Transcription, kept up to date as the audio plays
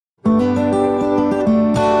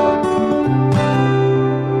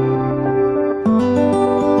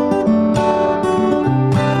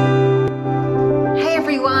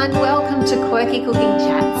Quirky Cooking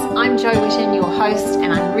Chats. I'm Jo Whitton, your host,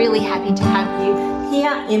 and I'm really happy to have you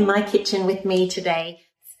here in my kitchen with me today.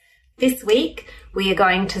 This week, we are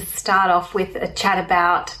going to start off with a chat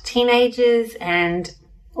about teenagers and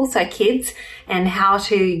also kids and how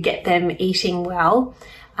to get them eating well.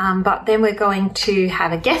 But then we're going to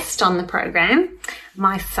have a guest on the program,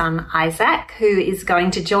 my son Isaac, who is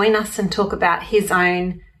going to join us and talk about his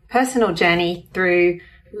own personal journey through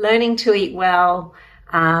learning to eat well,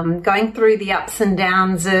 going through the ups and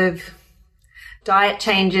downs of diet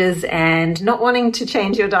changes and not wanting to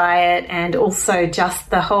change your diet, and also just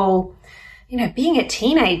the whole, being a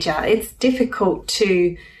teenager. It's difficult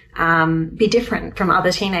to be different from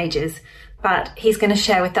other teenagers, but he's going to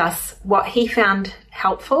share with us what he found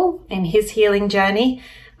helpful in his healing journey,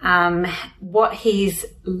 what he's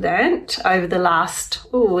learnt over the last,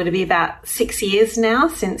 it'll be about 6 years now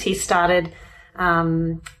since he started.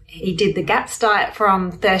 He did the GAPS diet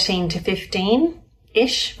from 13 to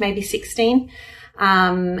 15-ish, maybe 16.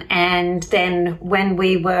 And then when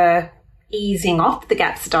we were easing off the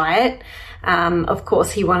GAPS diet, of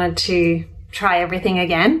course, he wanted to try everything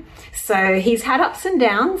again. So he's had ups and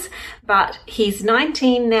downs, but he's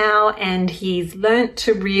 19 now and he's learnt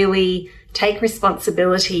to really take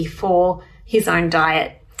responsibility for his own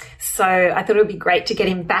diet. So I thought it would be great to get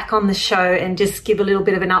him back on the show and just give a little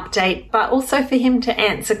bit of an update, but also for him to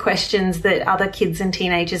answer questions that other kids and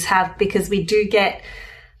teenagers have, because we get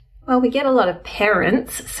a lot of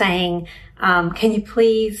parents saying, can you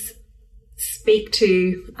please speak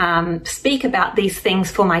about these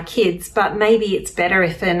things for my kids, but maybe it's better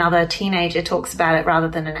if another teenager talks about it rather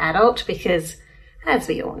than an adult, because as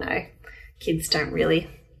we all know, kids don't really,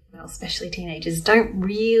 especially teenagers, don't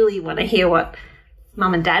really want to hear what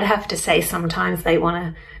mum and dad have to say. Sometimes they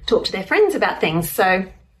want to talk to their friends about things. So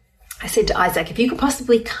I said to Isaac, if you could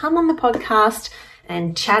possibly come on the podcast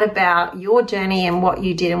and chat about your journey and what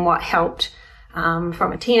you did and what helped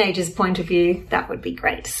from a teenager's point of view, that would be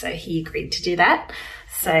great. So he agreed to do that.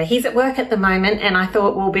 So he's at work at the moment, and I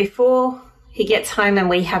thought, well, before he gets home and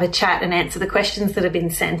we have a chat and answer the questions that have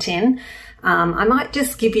been sent in, I might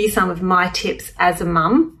just give you some of my tips as a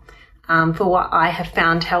mum for what I have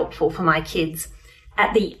found helpful for my kids.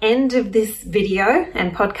 At the end of this video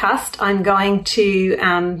and podcast, I'm going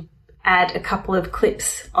to add a couple of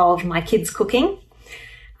clips of my kids cooking,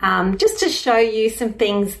 just to show you some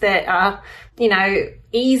things that are,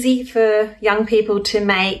 easy for young people to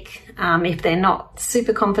make. If they're not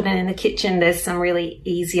super confident in the kitchen, there's some really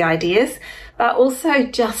easy ideas, but also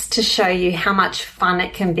just to show you how much fun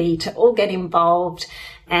it can be to all get involved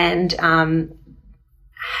and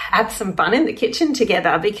have some fun in the kitchen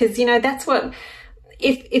together, because, that's what...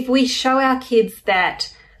 If we show our kids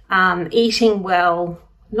that eating well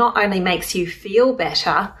not only makes you feel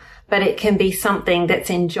better, but it can be something that's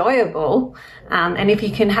enjoyable, and if you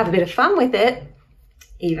can have a bit of fun with it,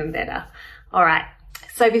 even better. All right.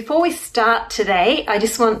 So before we start today, I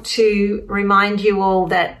just want to remind you all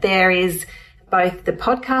that there is both the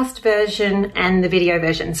podcast version and the video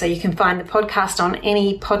version. So you can find the podcast on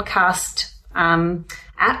any podcast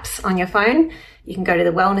apps on your phone. You can go to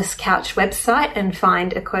the Wellness Couch website and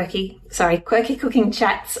find Quirky Cooking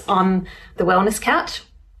Chats on the Wellness Couch.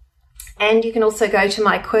 And you can also go to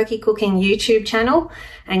my Quirky Cooking YouTube channel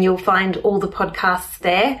and you'll find all the podcasts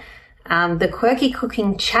there. The Quirky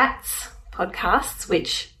Cooking Chats podcasts,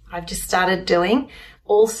 which I've just started doing,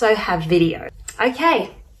 also have video. Okay,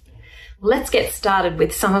 let's get started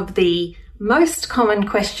with some of the most common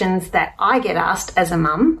questions that I get asked as a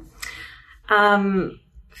mum.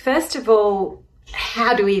 First of all,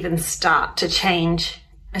 how do we even start to change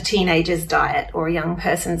a teenager's diet or a young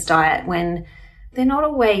person's diet when they're not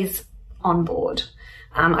always on board?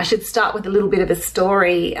 I should start with a little bit of a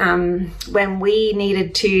story. When we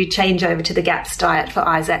needed to change over to the GAPS diet for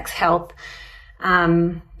Isaac's health,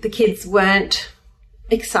 the kids weren't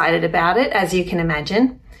excited about it, as you can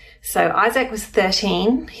imagine. So Isaac was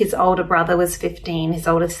 13, his older brother was 15, his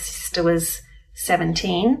older sister was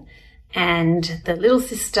 17, and the little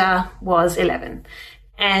sister was 11.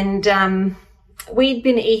 And we'd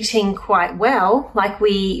been eating quite well, like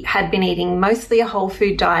we had been eating mostly a whole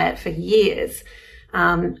food diet for years,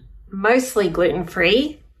 mostly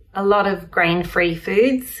gluten-free, a lot of grain-free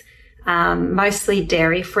foods, mostly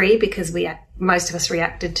dairy-free because most of us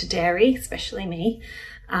reacted to dairy, especially me,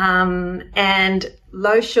 and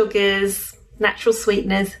low sugars, natural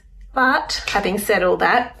sweeteners. But having said all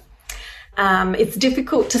that, it's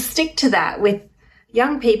difficult to stick to that with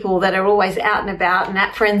young people that are always out and about and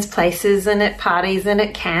at friends' places and at parties and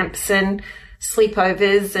at camps and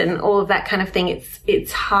sleepovers and all of that kind of thing.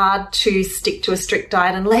 It's hard to stick to a strict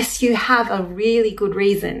diet unless you have a really good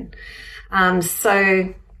reason.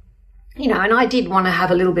 So, you know, and I did want to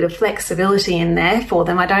have a little bit of flexibility in there for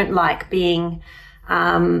them. I don't like being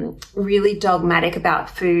really dogmatic about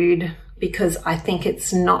food, because I think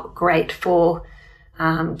it's not great for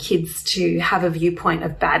kids to have a viewpoint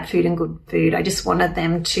of bad food and good food. I just wanted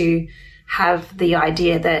them to have the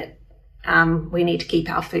idea that we need to keep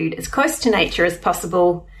our food as close to nature as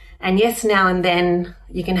possible. And yes, now and then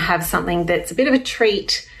you can have something that's a bit of a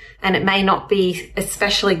treat, and it may not be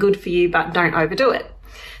especially good for you, but don't overdo it.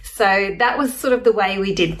 So that was sort of the way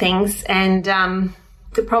we did things. And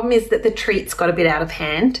the problem is that the treats got a bit out of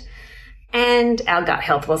hand and our gut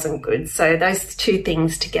health wasn't good. So those two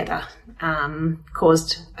things together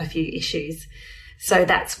caused a few issues. So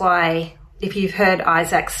that's why, if you've heard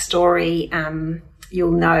Isaac's story,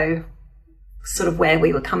 you'll know sort of where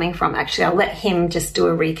we were coming from. Actually, I'll let him just do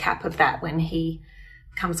a recap of that when he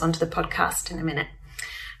comes onto the podcast in a minute.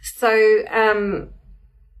 So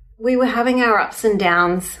we were having our ups and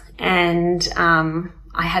downs, and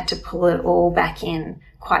I had to pull it all back in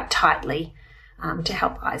quite tightly to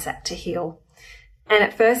help Isaac to heal. And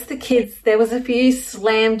at first the kids, there was a few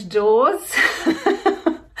slammed doors.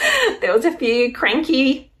 There was a few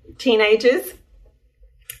cranky teenagers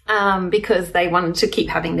because they wanted to keep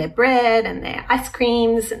having their bread and their ice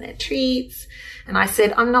creams and their treats. And I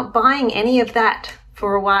said, I'm not buying any of that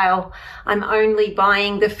for a while. I'm only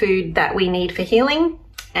buying the food that we need for healing,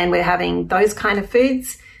 and we're having those kind of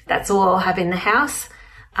foods. That's all I'll have in the house.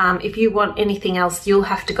 If you want anything else, you'll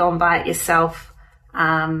have to go and buy it yourself,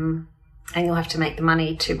 and you'll have to make the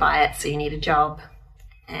money to buy it, so you need a job.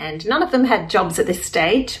 And none of them had jobs at this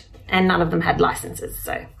stage, and none of them had licenses,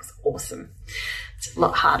 so it's awesome. It's a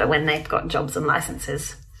lot harder when they've got jobs and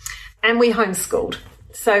licenses. And we homeschooled.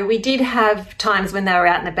 So we did have times when they were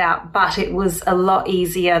out and about, but it was a lot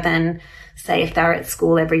easier than, say, if they were at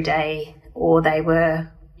school every day, or they were,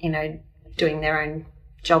 you know, doing their own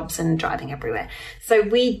jobs and driving everywhere. So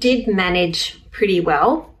we did manage pretty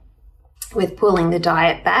well with pulling the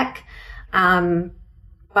diet back.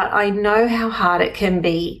 But I know how hard it can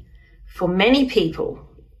be for many people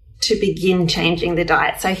to begin changing the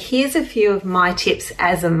diet. So here's a few of my tips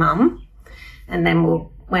as a mum, and then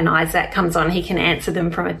when Isaac comes on, he can answer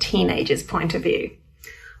them from a teenager's point of view.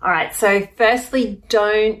 All right. So firstly,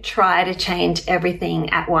 don't try to change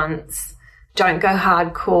everything at once. Don't go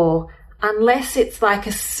hardcore unless it's like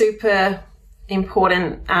a super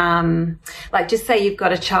important, like just say you've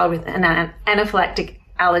got a child with an anaphylactic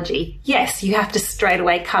allergy. Yes, you have to straight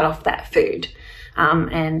away cut off that food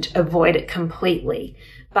and avoid it completely.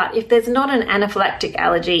 But if there's not an anaphylactic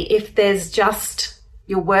allergy, if there's just,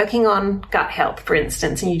 you're working on gut health, for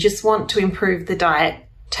instance, and you just want to improve the diet,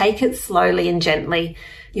 take it slowly and gently.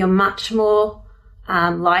 You're much more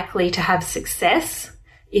likely to have success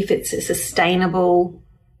if it's a sustainable,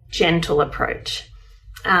 gentle approach.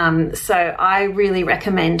 So I really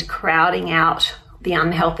recommend crowding out the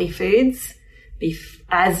unhealthy foods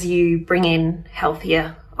as you bring in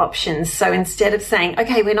healthier options. So instead of saying,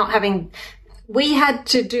 okay, we had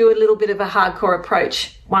to do a little bit of a hardcore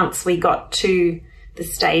approach once we got to the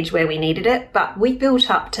stage where we needed it, but we built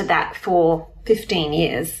up to that for 15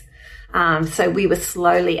 years. So we were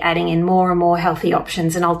slowly adding in more and more healthy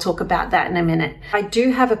options, and I'll talk about that in a minute. I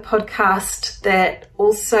do have a podcast that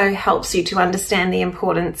also helps you to understand the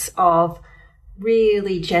importance of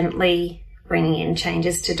really gently bringing in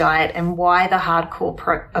changes to diet and why the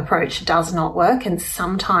hardcore approach does not work and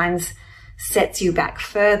sometimes sets you back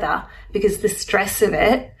further, because the stress of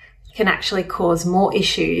it can actually cause more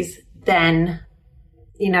issues than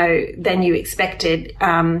you expected.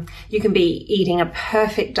 You can be eating a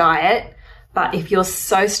perfect diet, but if you're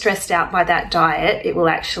so stressed out by that diet, it will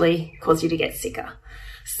actually cause you to get sicker.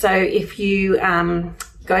 So if you go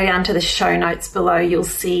down to the show notes below, you'll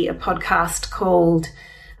see a podcast called,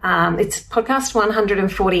 it's podcast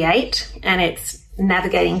 148, and it's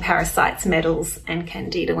Navigating Parasites, Metals, and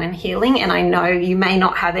Candida when Healing. And I know you may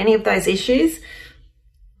not have any of those issues,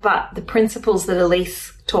 but the principles that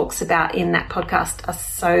Elise talks about in that podcast are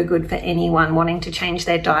so good for anyone wanting to change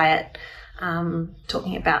their diet,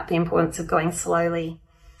 talking about the importance of going slowly.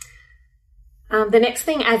 The next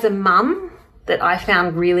thing as a mum that I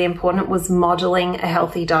found really important was modelling a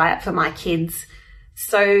healthy diet for my kids.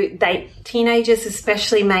 So teenagers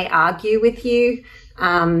especially may argue with you.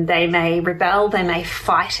 They may rebel. They may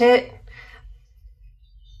fight it.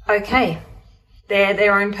 Okay. They're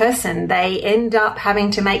their own person. They end up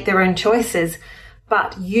having to make their own choices,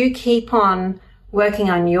 but you keep on working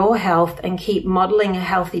on your health and keep modeling a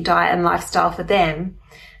healthy diet and lifestyle for them.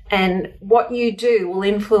 And what you do will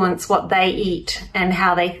influence what they eat and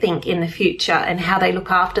how they think in the future and how they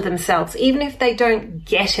look after themselves. Even if they don't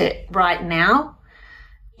get it right now,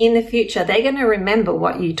 in the future, they're going to remember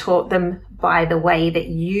what you taught them by the way that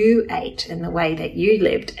you ate and the way that you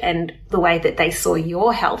lived and the way that they saw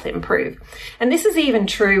your health improve. And this is even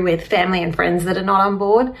true with family and friends that are not on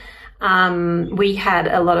board. We had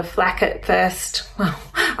a lot of flack at first. Well,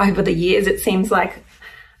 over the years, it seems like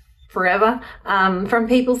forever, from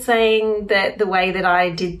people saying that the way that I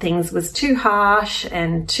did things was too harsh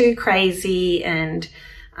and too crazy, and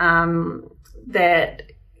that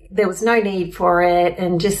there was no need for it,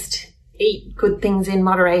 and just eat good things in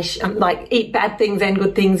moderation, like eat bad things and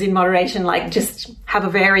good things in moderation, like just have a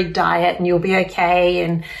varied diet and you'll be okay.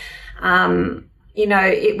 And,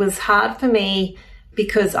 it was hard for me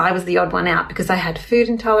because I was the odd one out, because I had food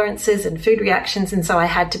intolerances and food reactions, and so I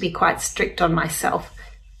had to be quite strict on myself.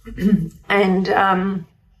 And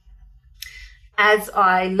as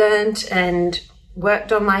I learned and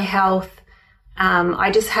worked on my health,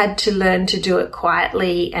 I just had to learn to do it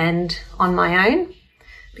quietly and on my own,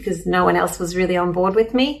 because no one else was really on board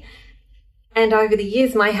with me. And over the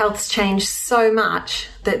years, my health's changed so much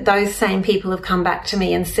that those same people have come back to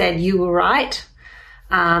me and said, you were right.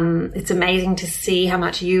 It's amazing to see how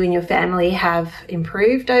much you and your family have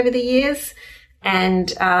improved over the years.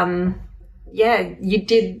 And, you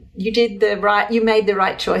made the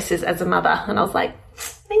right choices as a mother. And I was like,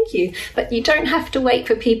 thank you. But you don't have to wait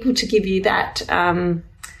for people to give you that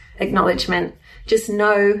acknowledgement. Just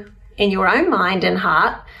know in your own mind and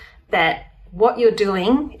heart that what you're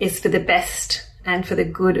doing is for the best and for the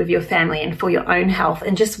good of your family and for your own health,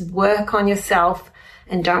 and just work on yourself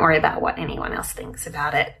and don't worry about what anyone else thinks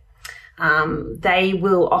about it. They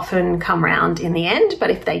will often come round in the end, but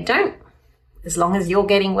if they don't, as long as you're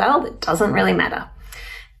getting well, it doesn't really matter.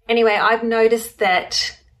 Anyway, I've noticed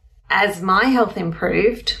that as my health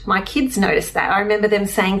improved, my kids noticed that. I remember them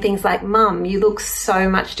saying things like, Mum, you look so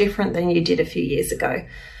much different than you did a few years ago.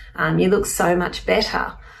 You look so much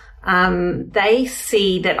better. They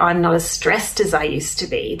see that I'm not as stressed as I used to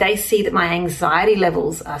be. They see that my anxiety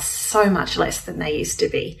levels are so much less than they used to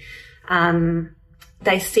be.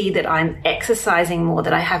 They see that I'm exercising more,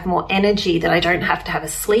 that I have more energy, that I don't have to have a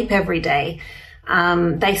sleep every day.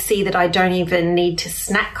 They see that I don't even need to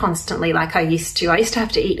snack constantly like I used to. I used to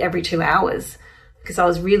have to eat every 2 hours because I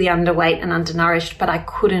was really underweight and undernourished, but I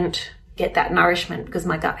couldn't get that nourishment because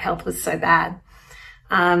my gut health was so bad.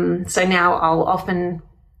 So now I'll often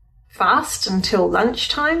fast until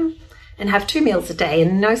lunchtime and have 2 meals a day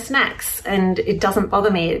and no snacks, and it doesn't bother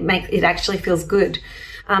me. It actually feels good.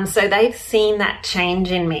 So they've seen that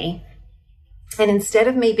change in me. And instead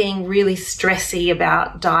of me being really stressy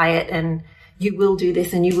about diet and you will do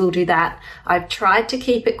this and you will do that, I've tried to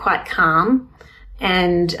keep it quite calm.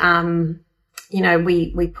 And,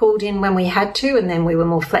 we pulled in when we had to, and then we were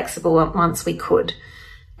more flexible once we could.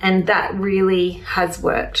 And that really has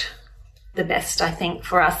worked the best, I think,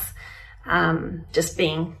 for us. Just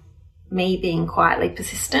being quietly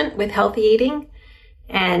persistent with healthy eating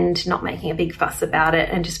and not making a big fuss about it,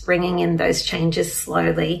 and just bringing in those changes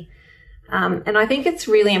slowly. And I think it's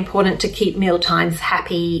really important to keep meal times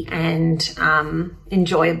happy and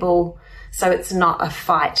enjoyable, so it's not a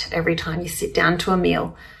fight every time you sit down to a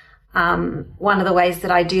meal. One of the ways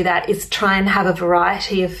that I do that is try and have a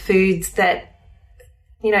variety of foods that,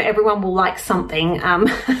 everyone will like something.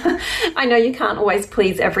 I know you can't always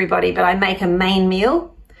please everybody, but I make a main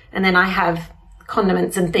meal and then I have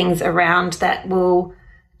condiments and things around that will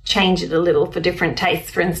change it a little for different tastes.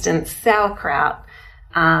 For instance, sauerkraut,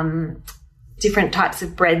 different types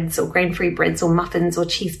of breads or grain-free breads or muffins or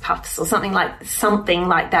cheese puffs or something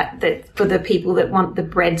like that for the people that want the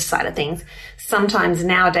bread side of things. Sometimes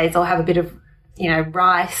nowadays I'll have a bit of,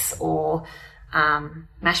 rice or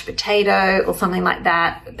mashed potato or something like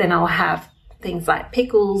that. Then I'll have things like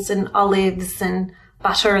pickles and olives and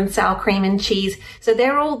butter and sour cream and cheese. So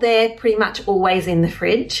they're all there pretty much always in the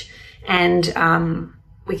fridge, and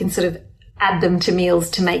we can sort of add them to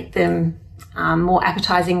meals to make them more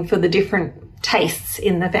appetizing for the different tastes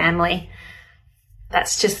in the family.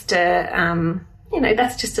 That's just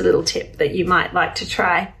that's just a little tip that you might like to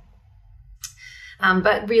try.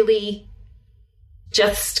 But really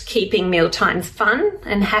just keeping meal times fun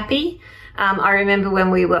and happy. I remember when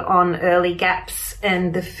we were on early GAPS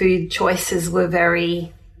and the food choices were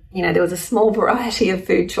very, there was a small variety of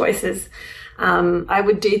food choices. I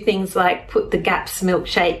would do things like put the GAPS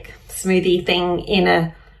milkshake smoothie thing in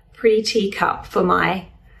a pretty teacup for my,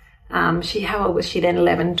 how old was she then?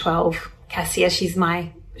 11, 12. Cassia, she's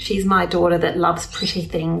my daughter that loves pretty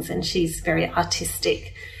things and she's very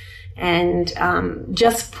artistic. And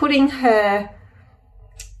just putting her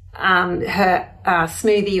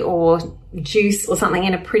smoothie or juice or something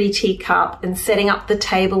in a pretty teacup and setting up the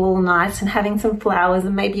table all nice and having some flowers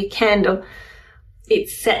and maybe a candle, it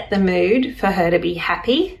set the mood for her to be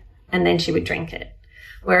happy, and then she would drink it.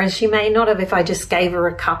 Whereas she may not have if I just gave her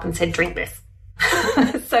a cup and said, drink this.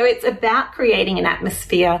 So it's about creating an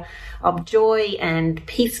atmosphere of joy and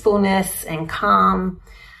peacefulness and calm,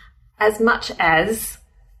 as much as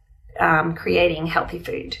creating healthy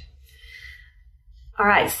food. All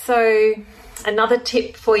right, so another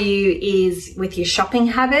tip for you is with your shopping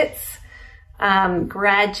habits.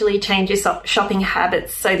 Gradually change your shopping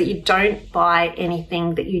habits so that you don't buy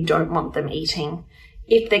anything that you don't want them eating.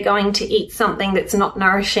 If they're going to eat something that's not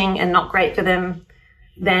nourishing and not great for them,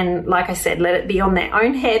 then, like I said, let it be on their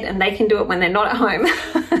own head, and they can do it when they're not at home.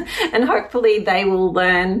 And hopefully they will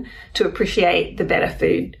learn to appreciate the better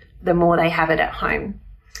food the more they have it at home.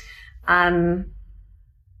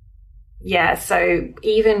 So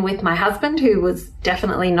even with my husband, who was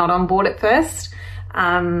definitely not on board at first,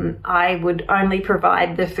 I would only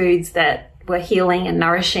provide the foods that were healing and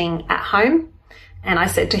nourishing at home. And I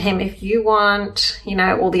said to him, if you want,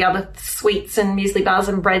 all the other sweets and muesli bars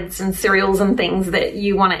and breads and cereals and things that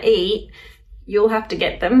you want to eat, you'll have to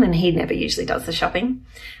get them. And he never usually does the shopping.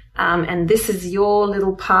 And this is your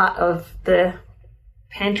little part of the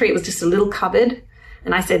pantry. It was just a little cupboard.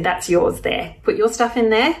 And I said, that's yours there. Put your stuff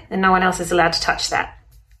in there and no one else is allowed to touch that.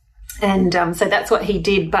 And so that's what he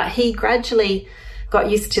did. But he gradually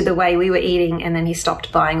got used to the way we were eating, and then he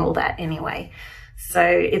stopped buying all that anyway. So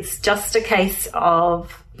it's just a case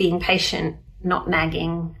of being patient, not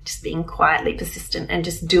nagging, just being quietly persistent and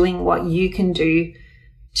just doing what you can do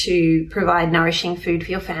to provide nourishing food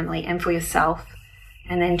for your family and for yourself.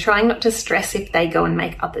 And then trying not to stress if they go and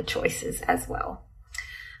make other choices as well.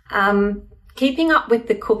 Keeping up with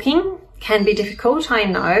the cooking can be difficult, I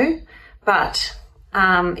know, but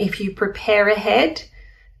if you prepare ahead,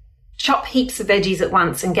 chop heaps of veggies at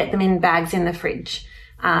once and get them in bags in the fridge.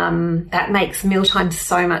 That makes mealtime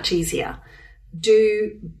so much easier.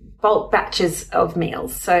 Do bulk batches of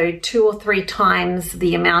meals, so 2 or 3 times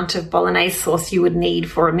the amount of bolognese sauce you would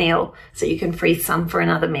need for a meal, so you can freeze some for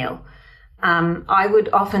another meal. I would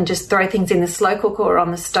often just throw things in the slow cooker or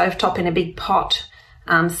on the stovetop in a big pot,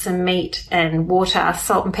 some meat and water,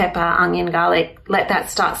 salt and pepper, onion, garlic, let that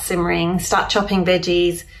start simmering, start chopping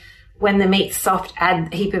veggies. When the meat's soft,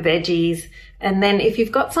 add a heap of veggies. And then if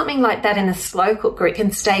you've got something like that in a slow cooker, it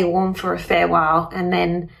can stay warm for a fair while. And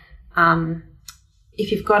then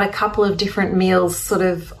if you've got a couple of different meals sort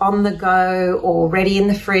of on the go or ready in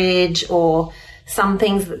the fridge, or some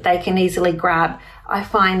things that they can easily grab, I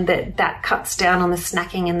find that cuts down on the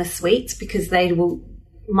snacking and the sweets, because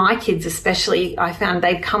my kids especially, I found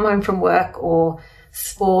they'd come home from work or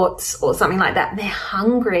sports or something like that, and they're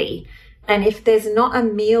hungry. And if there's not a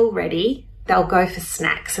meal ready, they'll go for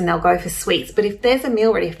snacks and they'll go for sweets. But if there's a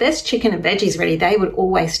meal ready, if there's chicken and veggies ready, they would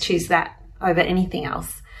always choose that over anything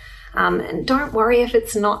else. And don't worry if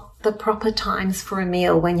it's not the proper times for a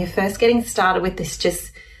meal. When you're first getting started with this,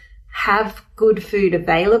 just have good food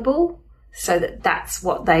available so that that's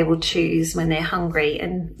what they will choose when they're hungry.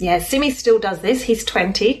 And yeah, Simi still does this. He's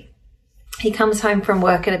 20. He comes home from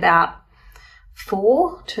work at about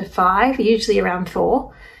 4 to 5, usually around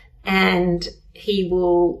 4. And he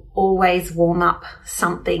will always warm up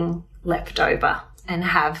something left over and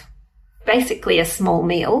have basically a small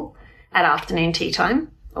meal at afternoon tea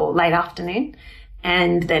time or late afternoon,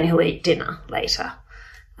 and then he'll eat dinner later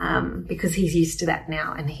because he's used to that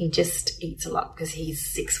now, and he just eats a lot because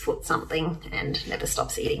he's 6 foot something and never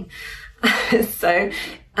stops eating. So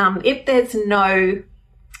if there's no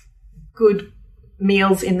good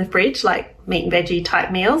meals in the fridge, like meat and veggie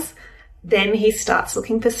type meals, then he starts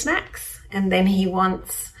looking for snacks, and then he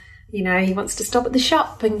wants to stop at the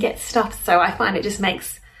shop and get stuff. So I find it just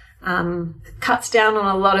makes, cuts down on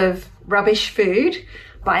a lot of rubbish food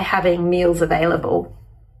by having meals available.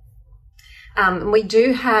 I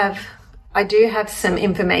do have some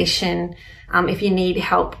information if you need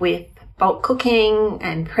help with bulk cooking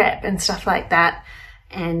and prep and stuff like that,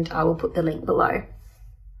 and I will put the link below.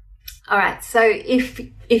 All right, so if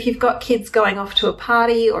you've got kids going off to a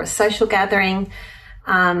party or a social gathering,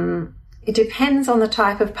 it depends on the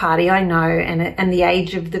type of party, I know, and the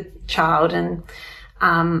age of the child,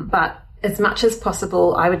 but as much as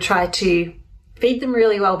possible, I would try to feed them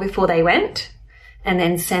really well before they went, and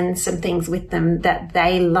then send some things with them that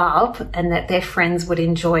they love and that their friends would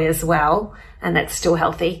enjoy as well, and that's still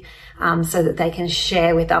healthy, so that they can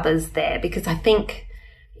share with others there. Because I think,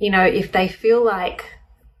 if they feel like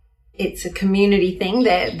it's a community thing,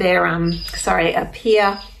 a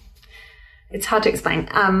peer it's hard to explain.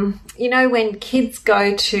 When kids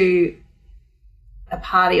go to a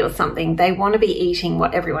party or something, they want to be eating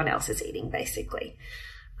what everyone else is eating, basically.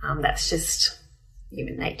 That's just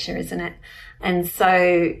human nature, isn't it? And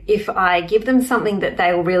so if I give them something that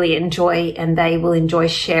they will really enjoy and they will enjoy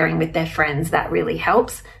sharing with their friends, that really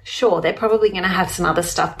helps. Sure, they're probably going to have some other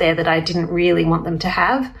stuff there that I didn't really want them to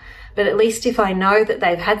have. But at least if I know that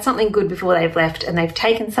they've had something good before they've left and they've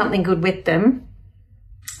taken something good with them,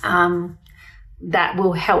 that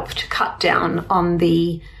will help to cut down on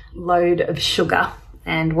the load of sugar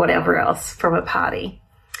and whatever else from a party.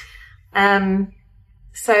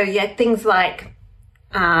 Things like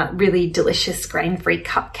really delicious grain-free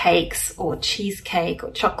cupcakes or cheesecake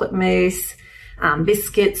or chocolate mousse,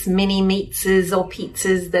 biscuits, mini meatses or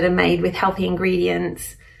pizzas that are made with healthy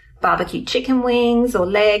ingredients, barbecue chicken wings or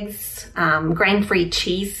legs, grain-free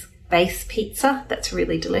cheese-based pizza that's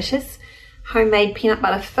really delicious, homemade peanut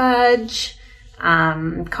butter fudge,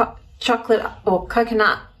 chocolate or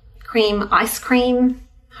coconut cream ice cream,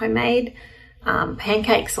 homemade,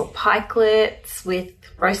 pancakes or pikelets with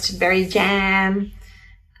roasted berry jam.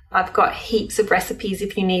 I've got heaps of recipes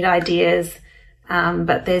if you need ideas,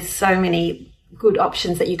 but there's so many good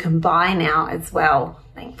options that you can buy now as well.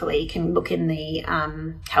 Thankfully, you can look in the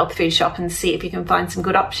health food shop and see if you can find some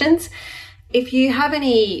good options. If you have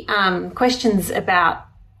any questions about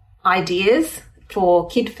ideas for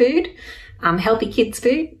kid food, healthy kids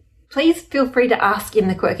food, please feel free to ask in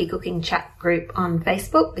the Quirky Cooking chat group on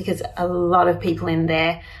Facebook, because a lot of people in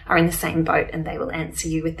there are in the same boat and they will answer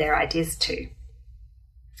you with their ideas too.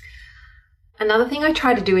 Another thing I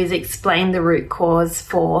try to do is explain the root cause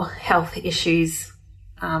for health issues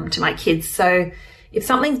to my kids. So if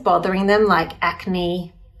something's bothering them, like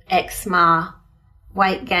acne, eczema,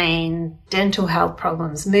 weight gain, dental health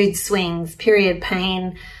problems, mood swings, period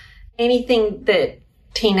pain, anything that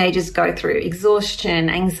teenagers go through,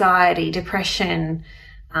 exhaustion, anxiety, depression,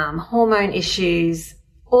 hormone issues,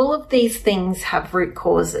 all of these things have root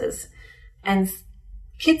causes. And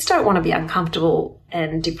kids don't want to be uncomfortable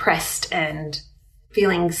and depressed and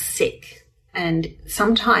feeling sick. And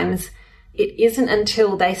sometimes it isn't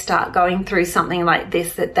until they start going through something like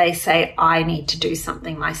this that they say, I need to do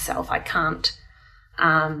something myself. I can't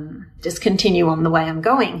just continue on the way I'm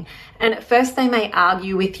going. And at first they may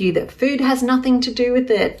argue with you that food has nothing to do with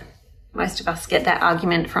it. Most of us get that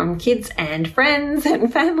argument from kids and friends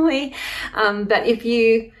and family. But if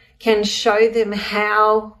you can show them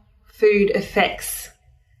how food affects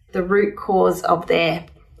the root cause of their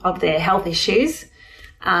health issues,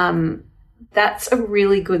 that's a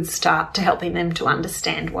really good start to helping them to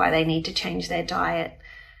understand why they need to change their diet.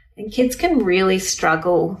 And kids can really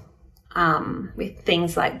struggle with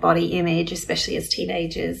things like body image, especially as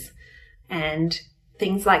teenagers, and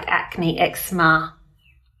things like acne, eczema,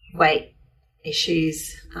 weight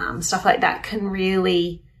issues, stuff like that can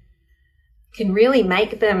really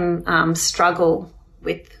make them struggle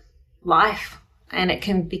with life. And it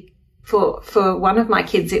can be, for one of my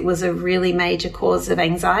kids, it was a really major cause of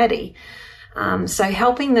anxiety. So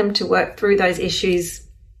helping them to work through those issues,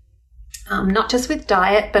 not just with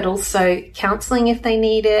diet, but also counselling if they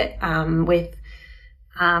need it, with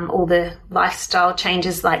all the lifestyle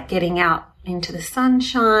changes like getting out into the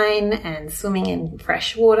sunshine and swimming in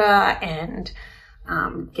fresh water and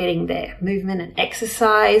getting their movement and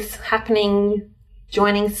exercise happening,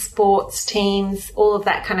 joining sports teams, all of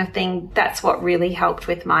that kind of thing. That's what really helped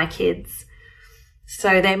with my kids.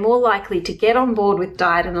 So they're more likely to get on board with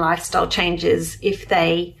diet and lifestyle changes if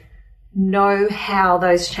they know how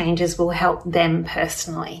those changes will help them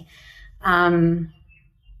personally. I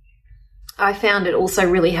found it also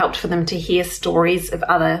really helped for them to hear stories of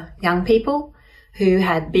other young people who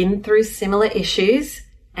had been through similar issues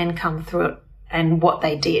and come through it and what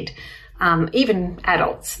they did. Even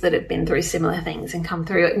adults that have been through similar things and come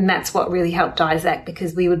through it. And that's what really helped Isaac,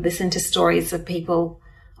 because we would listen to stories of people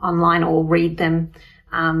online or read them,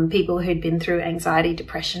 people who'd been through anxiety,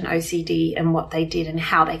 depression, OCD, and what they did and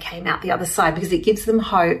how they came out the other side, because it gives them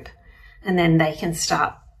hope, and then they can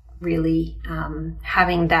start really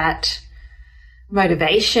having that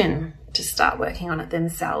motivation to start working on it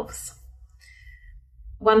themselves.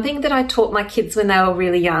 One thing that I taught my kids when they were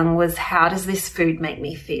really young was, how does this food make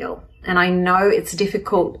me feel? And I know it's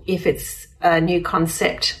difficult if it's a new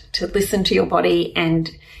concept to listen to your body, and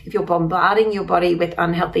if you're bombarding your body with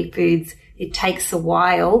unhealthy foods, it takes a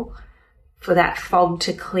while for that fog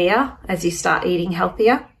to clear as you start eating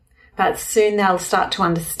healthier. But soon they'll start to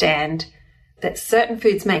understand that certain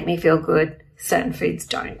foods make me feel good, certain foods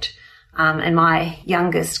don't. And my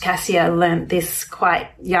youngest, Cassia, learnt this quite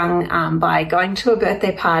young by going to a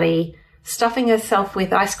birthday party stuffing herself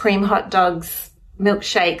with ice cream, hot dogs,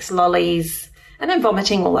 milkshakes, lollies, and then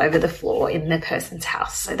vomiting all over the floor in the person's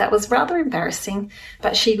house. So that was rather embarrassing.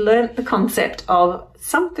 But she learnt the concept of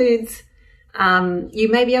some foods you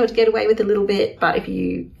may be able to get away with a little bit, but if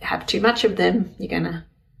you have too much of them, you're going to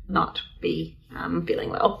not be feeling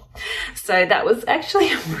well. So that was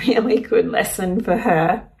actually a really good lesson for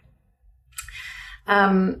her.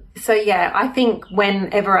 So yeah, I think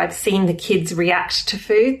whenever I've seen the kids react to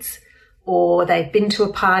foods, or they've been to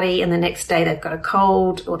a party and the next day they've got a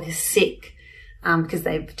cold or they're sick because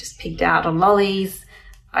they've just pigged out on lollies,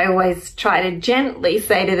 I always try to gently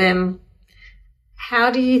say to them,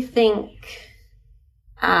 how do you think,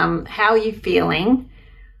 how are you feeling?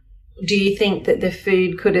 Do you think that the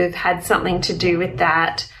food could have had something to do with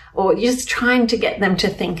that? Or you're just trying to get them to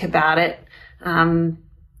think about it. And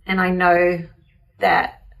I know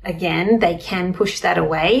that, again, they can push that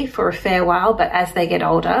away for a fair while, but as they get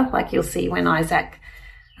older, like you'll see when Isaac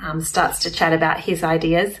starts to chat about his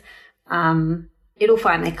ideas, it'll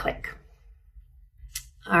finally click.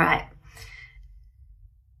 All right.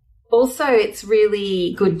 Also, it's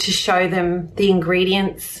really good to show them the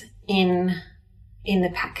ingredients in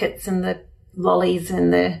the packets and the lollies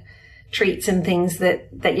and the treats and things that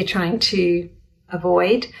you're trying to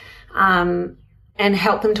avoid, and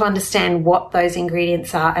help them to understand what those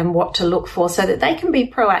ingredients are and what to look for so that they can be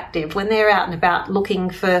proactive when they're out and about looking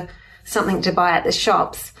for something to buy at the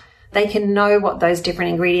shops. They can know what those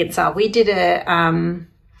different ingredients are. We did a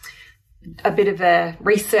bit of a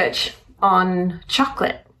research on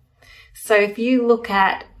chocolate. So if you look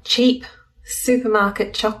at cheap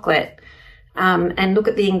supermarket chocolate and look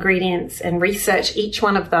at the ingredients and research each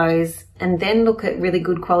one of those, and then look at really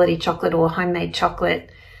good quality chocolate or homemade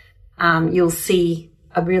chocolate, you'll see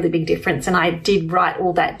a really big difference. And I did write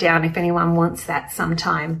all that down if anyone wants that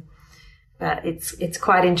sometime. But it's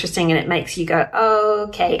quite interesting, and it makes you go, oh,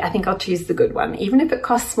 okay, I think I'll choose the good one. Even if it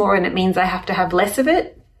costs more and it means I have to have less of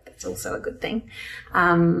it, that's also a good thing.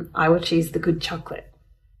 I will choose the good chocolate.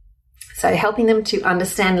 So helping them to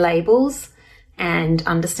understand labels and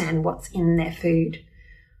understand what's in their food.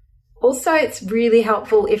 Also, it's really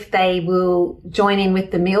helpful if they will join in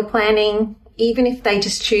with the meal planning, even if they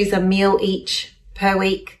just choose a meal each per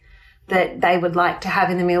week that they would like to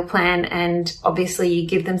have in the meal plan. And obviously you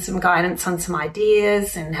give them some guidance on some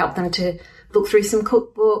ideas and help them to look through some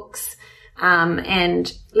cookbooks,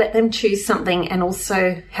 and let them choose something, and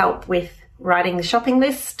also help with writing the shopping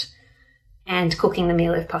list and cooking the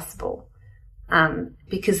meal if possible.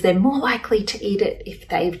 Because they're more likely to eat it if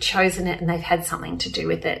they've chosen it and they've had something to do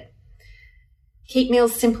with it. Keep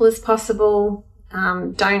meals simple as possible.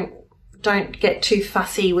 Don't get too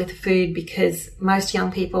fussy with food, because most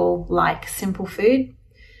young people like simple food,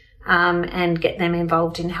 and get them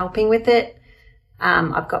involved in helping with it.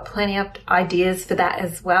 I've got plenty of ideas for that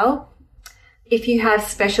as well. If you have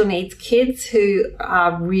special needs kids who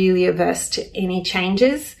are really averse to any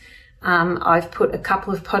changes, I've put a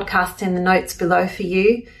couple of podcasts in the notes below for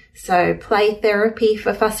you. So play therapy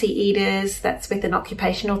for fussy eaters, that's with an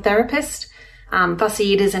occupational therapist. Fussy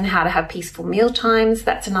eaters and how to have peaceful meal times,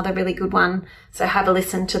 that's another really good one. So have a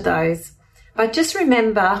listen to those. But just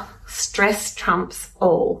remember, stress trumps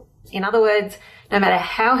all. In other words, no matter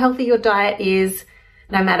how healthy your diet is,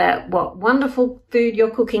 no matter what wonderful food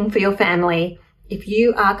you're cooking for your family, if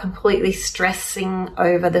you are completely stressing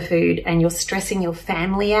over the food and you're stressing your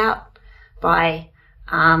family out by,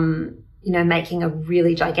 making a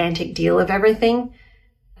really gigantic deal of everything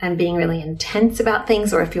and being really intense about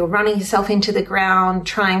things, or if you're running yourself into the ground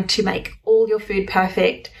trying to make all your food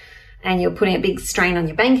perfect and you're putting a big strain on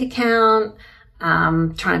your bank account,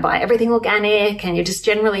 trying to buy everything organic, and you're just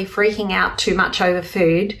generally freaking out too much over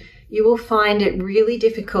food, you will find it really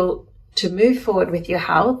difficult to move forward with your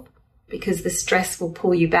health, because the stress will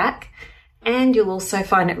pull you back. And you'll also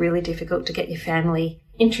find it really difficult to get your family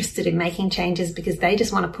interested in making changes, because they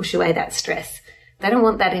just want to push away that stress. They don't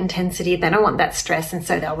want that intensity. They don't want that stress. And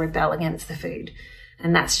so they'll rebel against the food.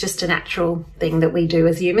 And that's just a natural thing that we do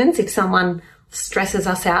as humans. If someone stresses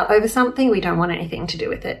us out over something, we don't want anything to do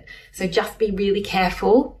with it. So just be really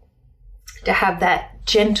careful to have that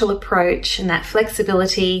gentle approach and that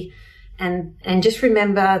flexibility. And just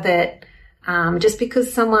remember that just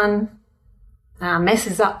because someone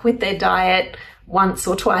messes up with their diet once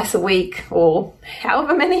or twice a week or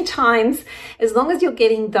however many times, as long as you're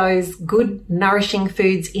getting those good, nourishing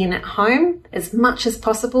foods in at home as much as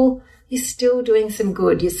possible, you're still doing some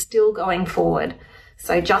good. You're still going forward.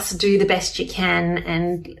 So just do the best you can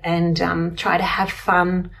and try to have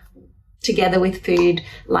fun together with food,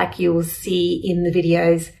 like you'll see in the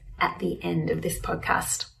videos at the end of this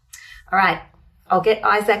podcast. All right. I'll get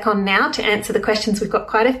Isaac on now to answer the questions. We've got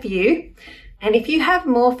quite a few. And if you have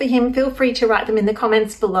more for him, feel free to write them in the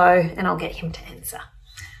comments below and I'll get him to answer.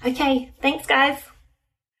 Okay, thanks guys.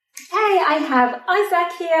 Hey, I have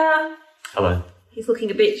Isaac here. Hello. He's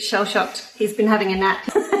looking a bit shell-shocked. He's been having a nap.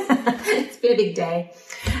 It's been a big day.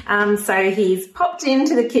 So he's popped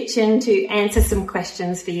into the kitchen to answer some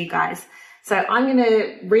questions for you guys. So I'm going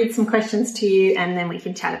to read some questions to you and then we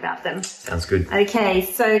can chat about them. Sounds good. Okay,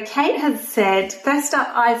 so Kate has said, first up,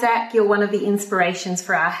 Isaac, you're one of the inspirations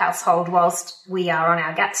for our household whilst we are on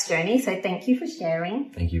our GAPS journey. So thank you for sharing.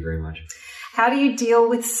 Thank you very much. How do you deal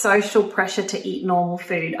with social pressure to eat normal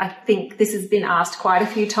food? I think this has been asked quite a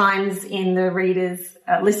few times in the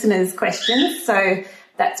listeners' questions. So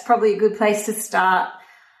that's probably a good place to start.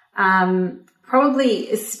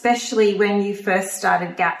 Probably especially when you first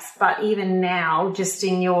started GAPS, but even now, just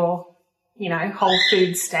in your, whole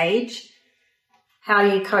food stage, how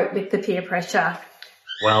do you cope with the peer pressure?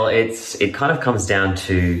 Well, it kind of comes down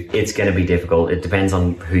to, it's going to be difficult. It depends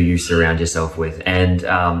on who you surround yourself with, and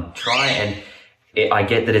I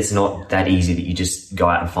get that it's not that easy that you just go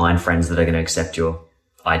out and find friends that are going to accept your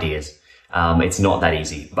ideas. It's not that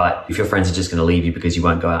easy, but if your friends are just going to leave you because you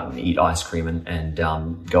won't go out and eat ice cream and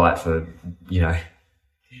go out for,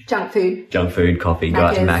 junk food, coffee, go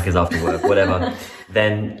out to Macca's after work, whatever,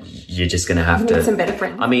 then you're just going to have to. Need some better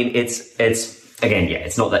friends. I mean, it's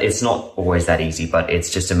not always that easy, but it's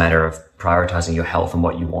just a matter of prioritizing your health and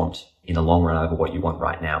what you want in the long run over what you want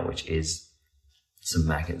right now, which is some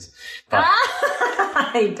Macca's. But,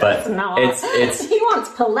 he does not. He wants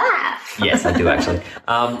pilaf. Yes, I do actually.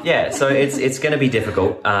 So it's going to be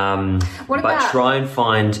difficult. But try and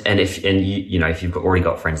find, and if you've already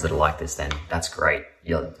got friends that are like this, then that's great.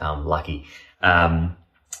 You're lucky.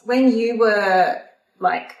 When you were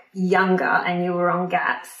younger and you were on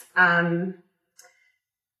GAPS,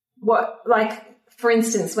 for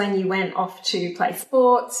instance, when you went off to play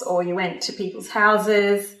sports or you went to people's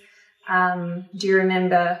houses, do you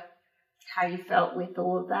remember how you felt with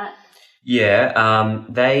all of that? Yeah,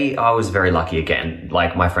 I was very lucky again.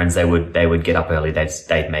 Like my friends, they would get up early.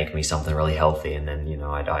 They'd make me something really healthy, and then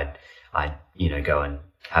I'd go and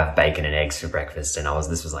have bacon and eggs for breakfast. And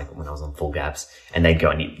this was like when I was on full GAPS, and they'd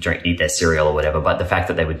go and eat their cereal or whatever. But the fact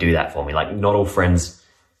that they would do that for me, not all friends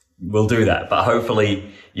will do that, but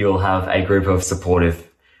hopefully you'll have a group of supportive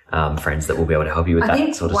friends that will be able to help you with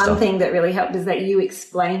that sort of stuff. One thing that really helped is that you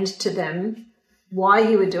explained to them why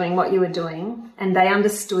you were doing what you were doing, and they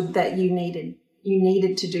understood that you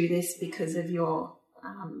needed to do this because of your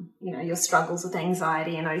your struggles with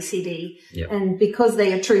anxiety and OCD. Yep. And because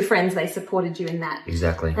they are true friends, they supported you in that.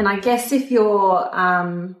 Exactly. And I guess if you're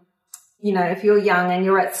if you're young and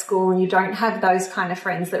you're at school and you don't have those kind of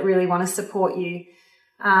friends that really want to support you,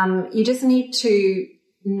 you just need to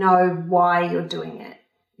know why you're doing it.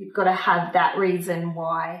 You've got to have that reason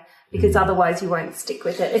why, because otherwise you won't stick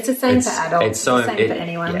with it. It's the same for adults. It's the same for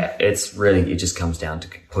anyone. Yeah, it just comes down to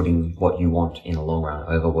putting what you want in the long run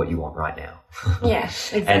over what you want right now. Yeah,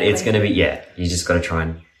 exactly. And it's going to be, you just got to try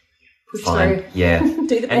and find,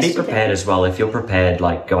 do the best and be prepared you can. as well. If you're prepared,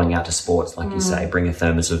 going out to sports, like you say, bring a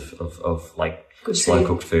thermos of good slow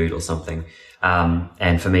cooked food or something.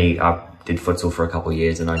 And for me, I did futsal for a couple of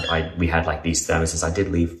years, and we had these thermoses. I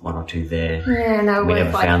did leave one or two there. Yeah, no, we worth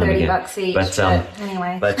never found them again. $30 each. But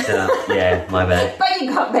anyway. Yeah, my bad. But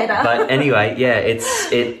you got better. But anyway,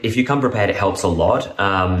 if you come prepared, it helps a lot.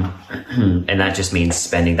 And that just means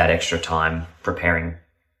spending that extra time preparing,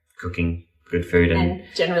 cooking good food, and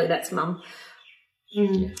generally that's mum.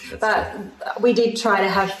 Yeah, but we did try to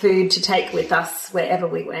have food to take with us wherever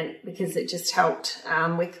we went, because it just helped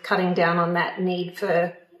with cutting down on that need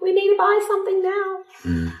for, we need to buy something now.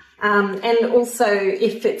 And also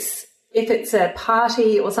if it's a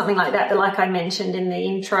party or something like that, like I mentioned in the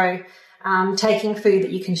intro, taking food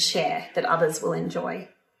that you can share that others will enjoy.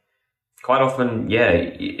 Quite often,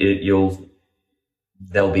 there'll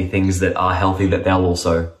be things that are healthy that they'll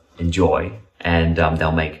also enjoy, and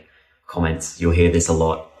they'll make comments. You'll hear this a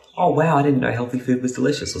lot. Oh wow, I didn't know healthy food was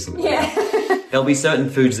delicious, or something. Yeah. Like that. There'll be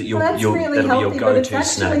certain foods that that'll be your go-to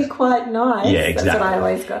snacks. It's actually quite nice. Yeah, exactly. That's what I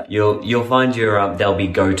always got. You'll find there'll be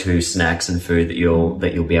go-to snacks and food that you'll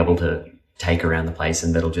be able to take around the place,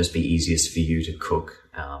 and that'll just be easiest for you to cook.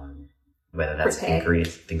 Whether that's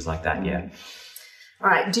ingredients, things like that. Yeah. All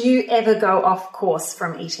right. Do you ever go off course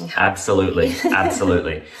from eating healthy?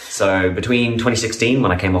 Absolutely. So between 2016,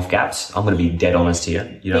 when I came off GAPS, I'm going to be dead honest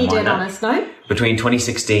here. You don't mind that? Honest, no? Between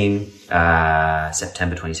 2016,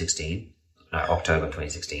 September 2016, no, October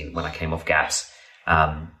 2016, when I came off GAPS,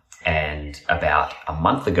 and about a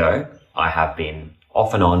month ago, I have been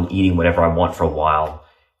off and on eating whatever I want for a while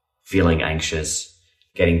feeling anxious,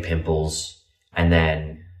 getting pimples, and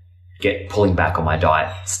then pulling back on my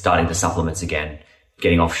diet, starting the supplements again,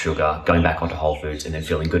 getting off sugar, going back onto whole foods, and then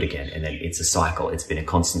feeling good again. And then it's a cycle. It's been a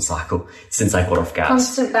constant cycle since I got off GAPS.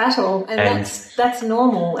 Constant battle. And that's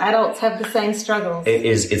normal. Adults have the same struggles. It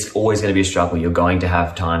is. It's always going to be a struggle. You're going to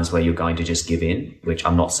have times where you're going to just give in, which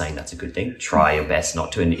I'm not saying that's a good thing. Try your best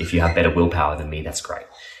not to. And if you have better willpower than me, that's great.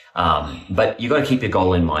 But you got to keep your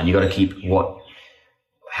goal in mind. You got to keep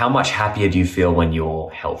how much happier do you feel when you're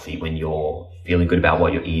healthy, when you're feeling good about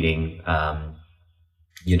what you're eating?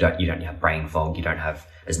 You don't have brain fog. You don't have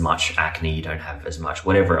as much acne. You don't have as much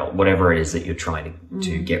whatever it is that you're trying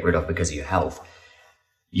to get rid of because of your health.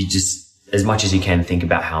 You just, as much as you can, think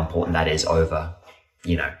about how important that is over,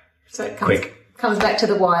 So it comes back to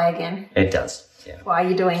the why again. It does. Yeah. Why are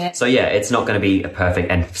you doing it? So yeah, it's not going to be a perfect,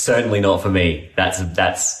 and certainly not for me. That's.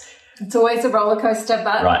 It's always a roller coaster,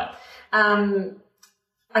 but right.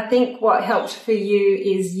 I think what helped for you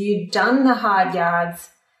is you'd done the hard yards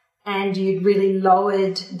and you'd really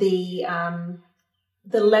lowered the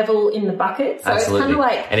level in the bucket. So Absolutely. It's kind of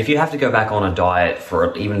like... And if you have to go back on a diet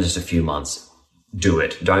for even just a few months, do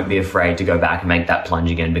it. Don't be afraid to go back and make that plunge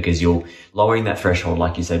again, because you're lowering that threshold,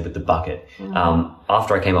 like you said, with the bucket.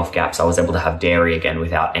 After I came off GAPS, I was able to have dairy again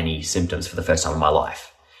without any symptoms for the first time in my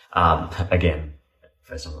life.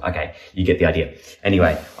 First time. Okay, you get the idea.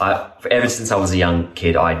 Anyway, ever since I was a young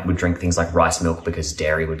kid, I would drink things like rice milk because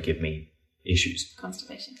dairy would give me issues.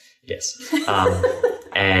 Constipation. Yes.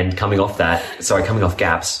 And coming off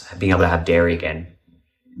GAPS, being able to have dairy again,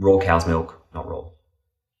 raw cow's milk, not raw,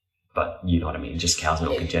 but you know what I mean, just cow's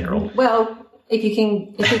milk in general. Well, if you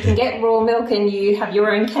can get raw milk and you have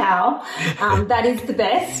your own cow, that is the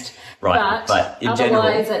best. Right. But in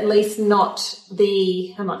otherwise, general, at least not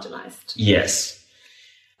the homogenized. Yes.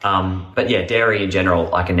 But yeah, dairy in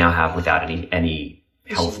general, I can now have without any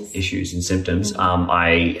health issues and symptoms.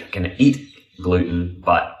 I can eat gluten,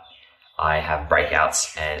 but I have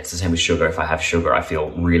breakouts, and it's the same with sugar. If I have sugar, I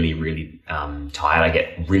feel really, really tired. I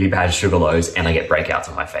get really bad sugar lows and I get breakouts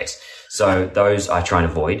on my face. So those I try and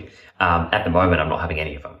avoid. At the moment, I'm not having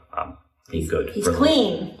any of them. Being good. He's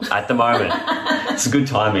clean. At the moment. It's good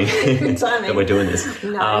timing. Good timing. that we're doing this.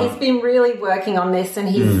 No, he's been really working on this, and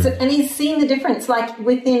he's seen the difference, like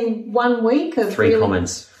within 1 week of three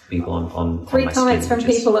comments people on three my comments skin, from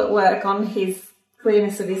people at work on his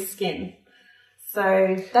clearness of his skin.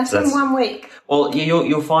 So that's in 1 week. Well,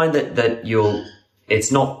 you'll find that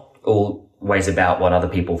it's not always about what other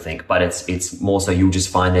people think, but it's more so you'll just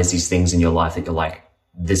find there's these things in your life that you're like,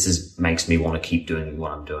 this makes me want to keep doing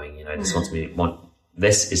what I'm doing.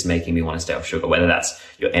 This is making me want to stay off sugar, whether that's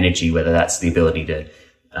your energy, whether that's the ability to,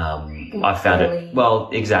 I found it, well,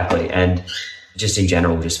 exactly. And just in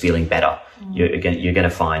general, just feeling better. You're going to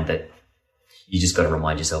find that you just got to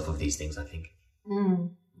remind yourself of these things, I think.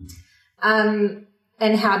 And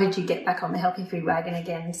how did you get back on the healthy food wagon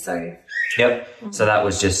again? Yep. So that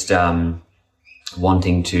was just,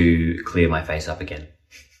 wanting to clear my face up again,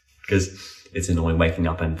 because it's annoying waking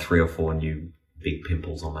up and 3 or 4 new big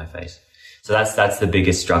pimples on my face. So that's the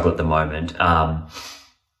biggest struggle at the moment.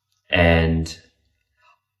 And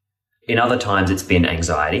in other times it's been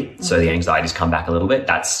anxiety. So the anxiety's come back a little bit.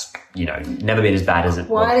 That's, never been as bad as it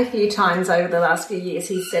was. Quite a few times over the last few years,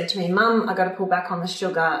 he said to me, Mum, I got to pull back on the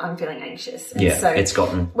sugar. I'm feeling anxious. And so it's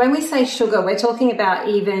gotten... When we say sugar, we're talking about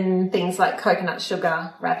even things like coconut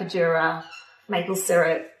sugar, Rapadura, maple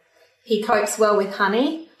syrup. He copes well with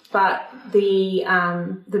honey, but the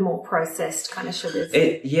more processed kind of sugars.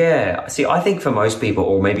 See, I think for most people,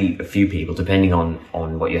 or maybe a few people, depending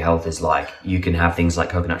on what your health is like, you can have things like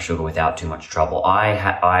coconut sugar without too much trouble.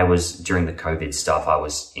 I was, during the COVID stuff,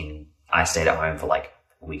 I stayed at home for like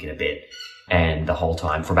a week and a bit. And the whole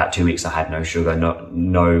time, for about 2 weeks, I had no sugar,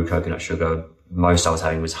 no coconut sugar. Most I was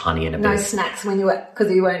having was honey and a bit. No snacks when you weren't.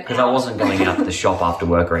 Because I wasn't going out to the shop after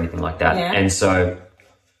work or anything like that. Yeah. And so...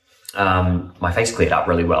 my face cleared up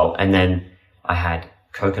really well. And then I had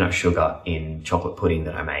coconut sugar in chocolate pudding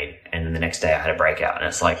that I made. And then the next day I had a breakout, and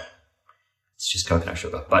it's like, it's just coconut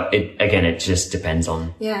sugar. But it just depends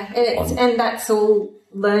on... Yeah. And that's all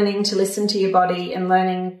learning to listen to your body and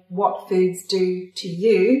learning what foods do to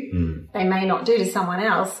you. They may not do to someone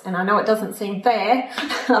else. And I know it doesn't seem fair.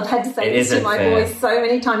 I've had to say this to my boys so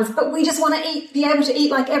many times, but we just want to be able to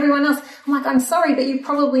eat like everyone else. I'm like, I'm sorry, but you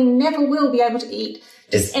probably never will be able to eat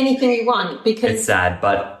just anything you want, because it's sad,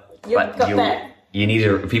 but that.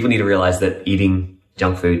 People need to realize that eating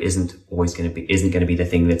junk food isn't going to be the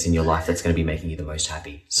thing that's in your life that's going to be making you the most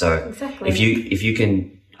happy. So exactly. if you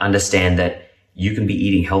can understand that you can be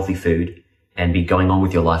eating healthy food and be going on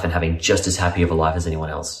with your life and having just as happy of a life as anyone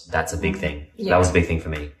else, that's a big thing. Yeah. That was a big thing for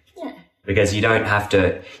me. Yeah. because you don't have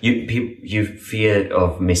to, you fear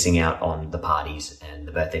of missing out on the parties and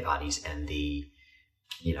the birthday parties and the,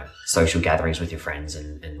 social gatherings with your friends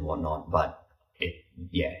and whatnot. But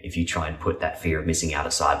if you try and put that fear of missing out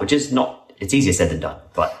aside, which is not, it's easier said than done,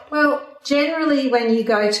 but. Well, generally when you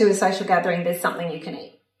go to a social gathering, there's something you can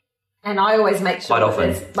eat. And I always make sure quite often,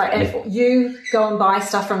 if you go and buy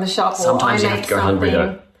stuff from the shop, sometimes or you I have make to go hungry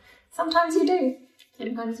something. though. Sometimes you do.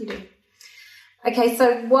 Sometimes you do. Okay,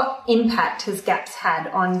 so what impact has GAPS had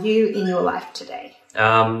on you in your life today?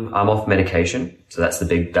 I'm off medication, so that's the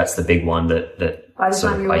big one that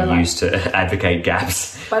I use to advocate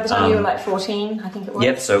GAPS. By the time you were like 14, I think it was.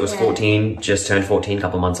 Yep, so it was 14, just turned 14 a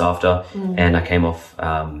couple of months after, and I came off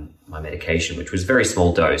my medication, which was a very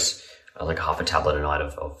small dose, like half a tablet a night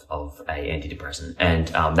of a antidepressant, and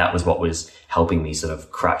that was what was helping me sort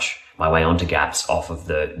of crutch my way onto GAPS off of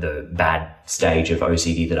the bad stage of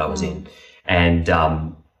OCD that I was in. And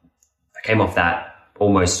I came off that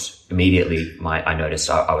almost immediately. I noticed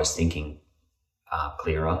I was thinking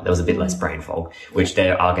clearer. There was a bit less brain fog, which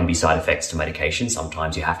there are going to be side effects to medication.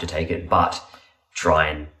 Sometimes you have to take it, but try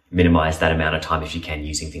and minimize that amount of time if you can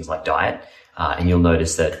using things like diet. And you'll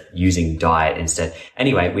notice that using diet instead.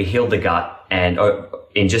 Anyway, we healed the gut, and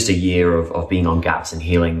in just a year of being on GAPS and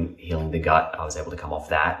healing the gut, I was able to come off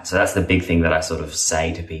that. So that's the big thing that I sort of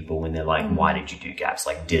say to people when they're like, why did you do GAPS?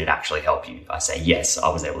 Like, did it actually help you? I say, yes, I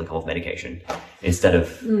was able to come off medication instead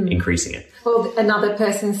of increasing it. Well, another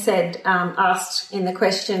person said, asked in the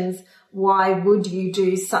questions, why would you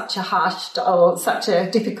do such a harsh or such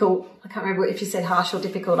a difficult, I can't remember if you said harsh or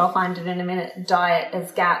difficult, I'll find it in a minute, diet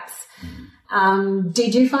as GAPS.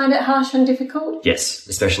 Did you find it harsh and difficult? Yes,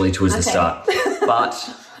 especially towards the start.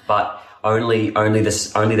 But only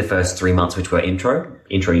the first 3 months, which were intro.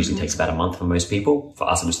 Intro usually takes about a month for most people. For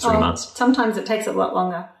us, it was 3 months. Sometimes it takes a lot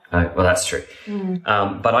longer. Oh, well, that's true.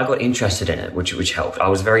 But I got interested in it, which helped. I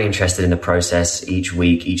was very interested in the process each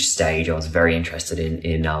week, each stage. I was very interested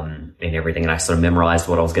in everything, and I sort of memorized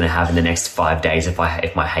what I was going to have in the next 5 days if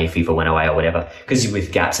my hay fever went away or whatever. Because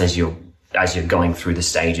with GAPS, as you're going through the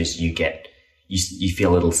stages, you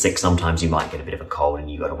feel a little sick. Sometimes you might get a bit of a cold and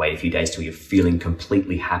you got to wait a few days till you're feeling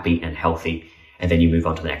completely happy and healthy. And then you move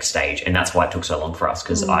on to the next stage. And that's why it took so long for us,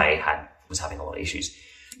 because I was having a lot of issues.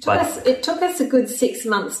 It took us a good 6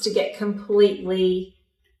 months to get completely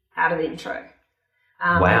out of intro.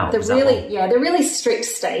 Wow. The really strict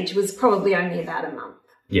stage was probably only about a month.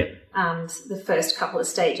 Yeah. The first couple of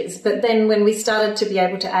stages. But then when we started to be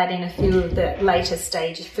able to add in a few of the later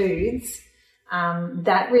stage foods,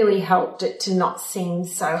 that really helped it to not seem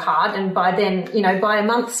so hard. And by then, by a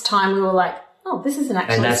month's time, we were like, oh, this isn't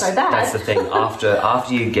actually so bad. That's the thing.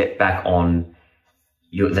 After you get back on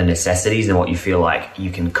the necessities and what you feel like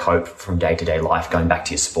you can cope from day to day life, going back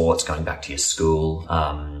to your sports, going back to your school,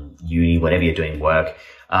 uni, whatever you're doing, work,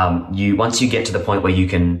 once you get to the point where you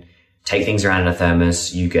can take things around in a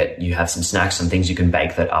thermos, you have some snacks, some things you can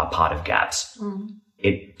bake that are part of GAPS.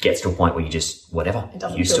 It gets to a point where you just, whatever,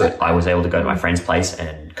 used to it. I was able to go to my friend's place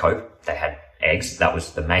and cope. They had eggs. That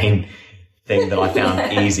was the main thing that I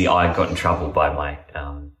found easy. I got in trouble by my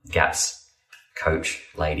GAPS coach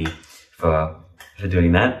lady for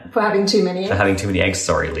doing that. For having too many eggs. For having too many eggs.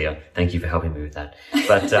 Sorry, Leah. Thank you for helping me with that.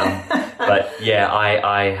 But yeah,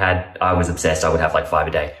 I was obsessed. I would have like 5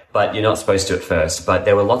 a day, but you're not supposed to at first. But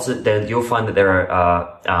there were you'll find that there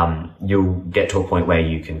are, you'll get to a point where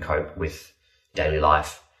you can cope with daily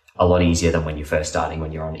life a lot easier than when you're first starting,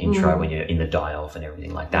 when you're on intro, when you're in the die-off and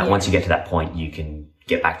everything like that. Once you get to that point, you can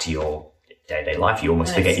get back to your day-to-day life. You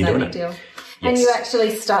almost forget you're doing it. Yes. And you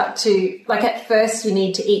actually start to, like at first you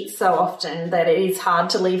need to eat so often that it is hard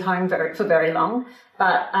to leave home for very long.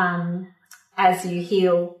 But as you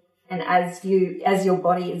heal and as your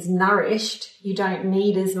body is nourished, you don't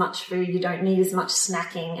need as much food, you don't need as much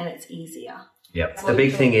snacking, and it's easier. Yep. The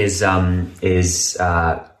big thing is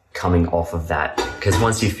coming off of that, because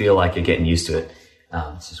once you feel like you're getting used to it,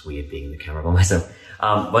 it's just weird being in the camera by myself.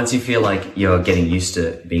 Once you feel like you're getting used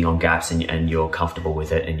to being on GAPS and you're comfortable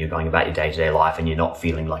with it and you're going about your day-to-day life and you're not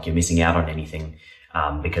feeling like you're missing out on anything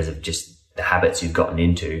because of just the habits you've gotten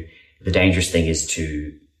into, the dangerous thing is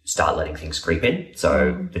to start letting things creep in.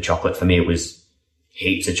 So the chocolate, for me, it was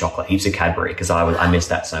heaps of chocolate, heaps of Cadbury, because I missed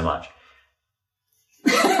that so much.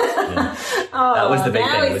 Oh, that was the big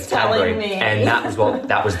thing, was Cadbury. And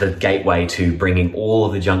that was the gateway to bringing all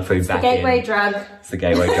of the junk food back in. Gateway drug. It's the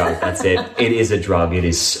gateway drug. That's it. It is a drug. It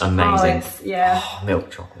is amazing.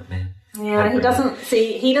 Milk chocolate, man. Yeah,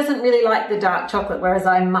 he doesn't really like the dark chocolate, whereas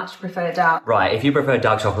I much prefer dark. Right. If you prefer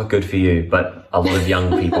dark chocolate, good for you. But a lot of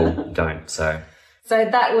young people don't. So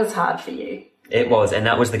that was hard for you. It was, and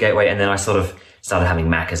that was the gateway. And then I sort of started having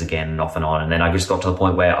Maccas again and off and on. And then I just got to the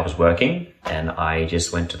point where I was working and I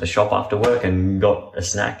just went to the shop after work and got a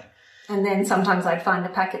snack. And then sometimes I'd find the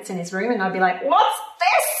packets in his room and I'd be like, what's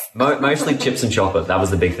this? Mostly chips and chocolate. That was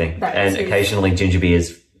the big thing. And occasionally ginger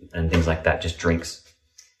beers and things like that, just drinks.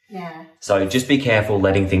 Yeah. So just be careful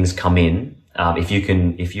letting things come in. If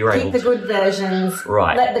you're able to keep the good versions,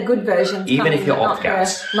 right? Let the good versions even come if in, you're but off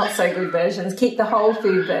gaps, not so good versions. Keep the whole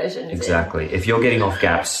food versions. Exactly. If you're getting off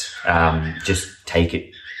gaps, just take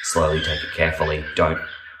it slowly, take it carefully. Don't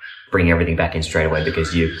bring everything back in straight away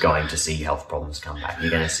because you're going to see health problems come back.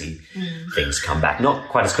 You're going to see things come back, not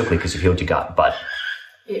quite as quickly because you've healed your gut, but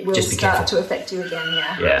it will just be start careful to affect you again.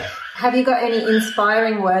 Yeah. Yeah. Have you got any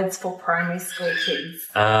inspiring words for primary school kids?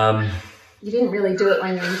 You didn't really do it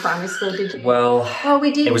when you were in primary school, did you? Well, we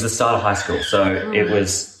did. It was the start of high school, so it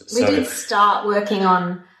was... We did start working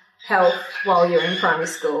on health while you were in primary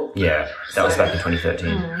school. Yeah, that was back in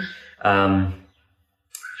 2013.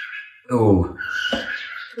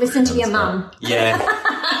 Listen to your mum. Yeah.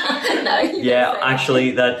 No. Yeah,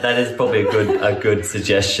 actually, that is probably a good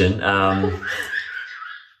suggestion. Oh,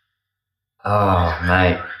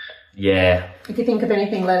 mate. Yeah. If you think of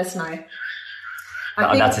anything, let us know.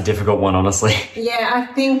 That's a difficult one, honestly. Yeah, I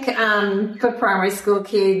think for primary school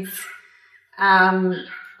kids,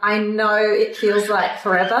 I know it feels like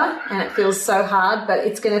forever and it feels so hard, but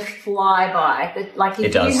it's going to fly by. Like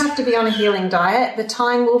if you have to be on a healing diet, the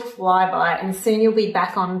time will fly by and soon you'll be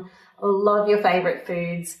back on a lot of your favourite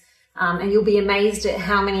foods. And you'll be amazed at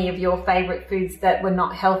how many of your favourite foods that were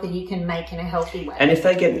not healthy you can make in a healthy way. And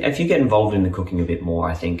if you get involved in the cooking a bit more,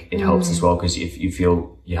 I think it helps as well because if you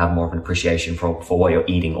feel you have more of an appreciation for what you're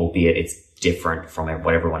eating, albeit it's different from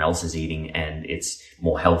what everyone else is eating and it's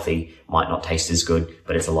more healthy, might not taste as good,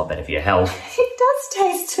 but it's a lot better for your health. It does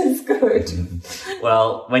taste as good.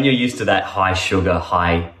 Well, when you're used to that high sugar,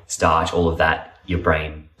 high starch, all of that, your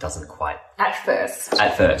brain doesn't quite... At first.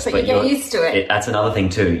 But you get used to it. That's another thing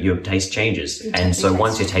too. Your taste changes. And so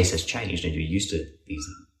once your taste has changed and you're used to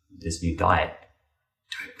this new diet,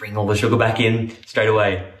 don't bring all the sugar back in straight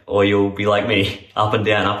away or you'll be like me, up and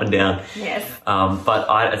down, up and down. Yes.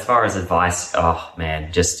 But as far as advice, oh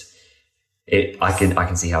man, I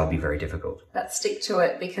can see how it'd be very difficult. But stick to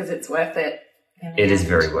it because it's worth it. It is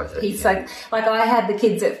very worth it. So, like I had the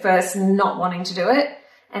kids at first not wanting to do it.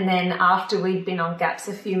 And then after we'd been on gaps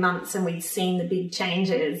a few months and we'd seen the big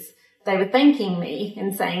changes, they were thanking me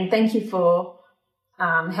and saying, thank you for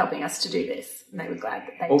helping us to do this. And they were glad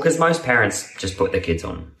that they did. Because most parents just put their kids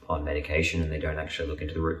on medication and they don't actually look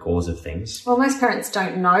into the root cause of things. Well, most parents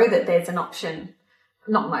don't know that there's an option.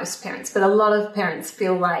 Not most parents, but a lot of parents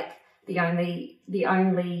feel like the only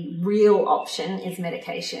real option is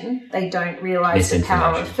medication. They don't realise the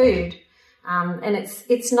power of food. And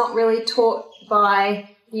it's not really taught by...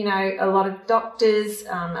 a lot of doctors,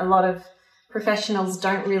 a lot of professionals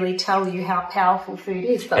don't really tell you how powerful food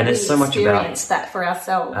is, but we experience that for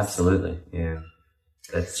ourselves. Absolutely, yeah.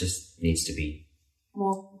 That just needs to be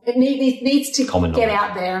more. It needs to get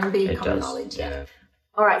out there and be common knowledge. Yeah.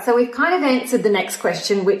 All right, so we've kind of answered the next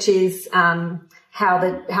question, which is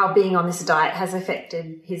how being on this diet has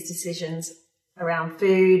affected his decisions around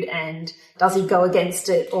food, and does he go against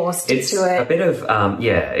it or stick to it? It's a bit of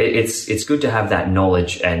it's good to have that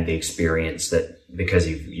knowledge and the experience that because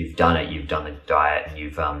you've done it, you've done the diet and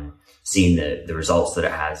you've seen the results that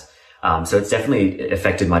it has. So it's definitely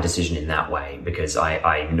affected my decision in that way because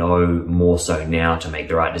I know more so now to make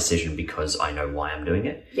the right decision because I know why I'm doing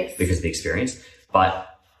it. Yes. Because of the experience. But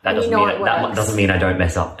that doesn't mean I don't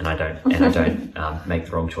mess up and I don't make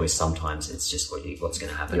the wrong choice sometimes. It's just what's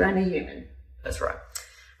going to happen. You're only human. That's right.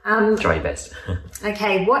 Try your best.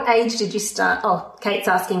 Okay, what age did you start? Oh, Kate's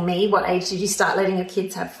asking me, what age did you start letting your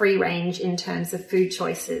kids have free range in terms of food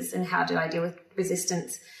choices and how do I deal with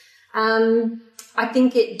resistance? I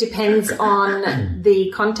think it depends on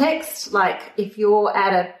the context. Like if you're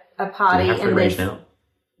at a party do you have free range now?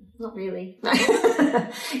 Not really.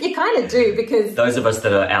 You kind of do because... Those of us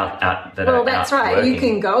that are out well, that's right. Working. You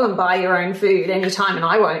can go and buy your own food anytime and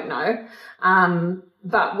I won't know.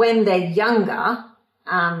 But when they're younger,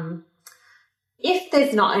 if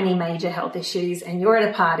there's not any major health issues and you're at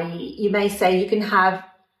a party, you may say you can have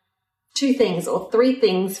 2 things or 3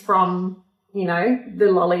 things from,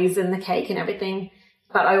 the lollies and the cake and everything.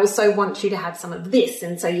 But I also want you to have some of this.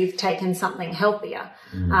 And so you've taken something healthier.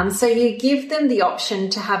 So you give them the option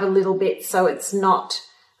to have a little bit so it's not,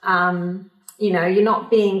 you're not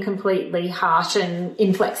being completely harsh and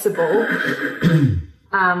inflexible.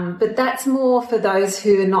 But that's more for those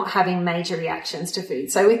who are not having major reactions to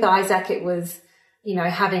food. So with Isaac, it was,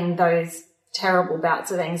 having those terrible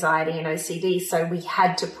bouts of anxiety and OCD. So we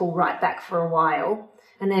had to pull right back for a while.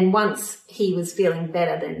 And then once he was feeling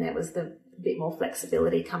better, then there was the bit more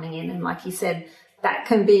flexibility coming in. And like you said, that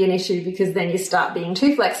can be an issue because then you start being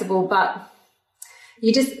too flexible. But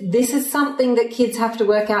this is something that kids have to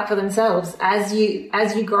work out for themselves as you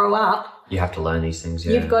grow up. You have to learn these things.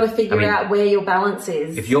 Yeah. You've got to figure out where your balance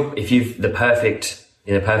is. In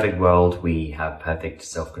the perfect world, we have perfect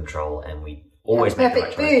self-control and we always make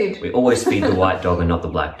perfect food. We always feed the white dog and not the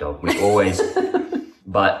black dog. We always,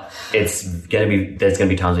 but there's going to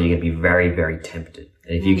be times where you're going to be very, very tempted.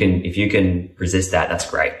 And if you can resist that, that's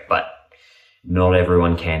great. But not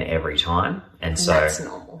everyone can every time. And so that's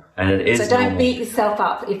normal. And it is So don't normal, beat yourself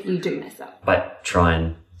up if you do mess up. but try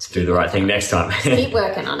and do the right thing next time. Keep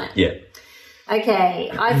working on it. Yeah. Okay,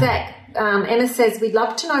 Isaac, Emma says, we'd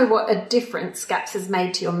love to know what a difference GAPS has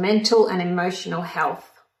made to your mental and emotional health.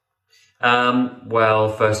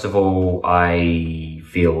 Well, first of all, I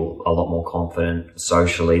feel a lot more confident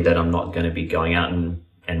socially that I'm not going to be going out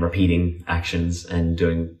and repeating actions and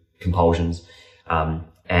doing compulsions.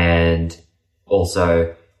 And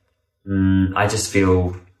also, I just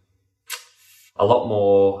feel a lot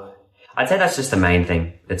more, I'd say that's just the main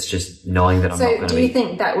thing. It's just knowing that I'm not going to be. So do you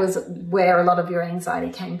think that was where a lot of your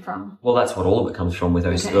anxiety came from? Well, that's what all of it comes from with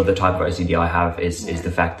OCD. Okay. The type of OCD I have is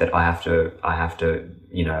the fact that I have to,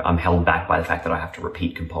 I'm held back by the fact that I have to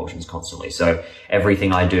repeat compulsions constantly. So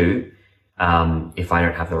everything I do, if I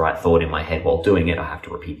don't have the right thought in my head while doing it, I have to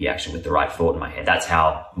repeat the action with the right thought in my head. That's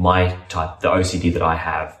how the OCD that I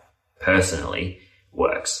have personally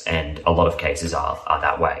works. And a lot of cases are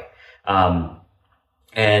that way.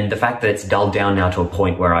 And the fact that it's dulled down now to a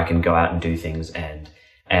point where I can go out and do things and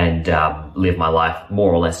live my life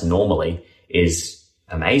more or less normally is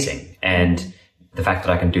amazing. And the fact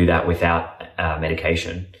that I can do that without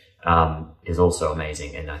medication is also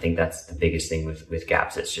amazing. And I think that's the biggest thing with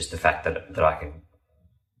GAPS. It's just the fact that I can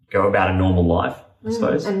go about a normal life, I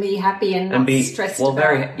suppose. And be happy and not be stressed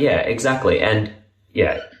about. Yeah, exactly. And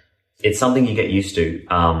yeah, it's something you get used to,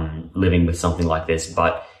 living with something like this,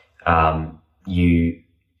 but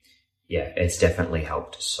it's definitely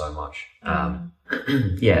helped so much.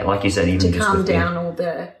 Yeah, like you said, even to just calm down all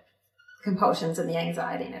the compulsions and the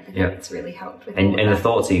anxiety and everything, it's really helped with and the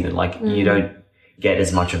thoughts even, like you don't get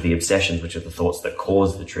as much of the obsessions, which are the thoughts that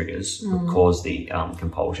cause the triggers, cause the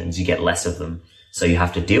compulsions. You get less of them. So you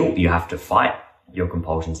have to fight your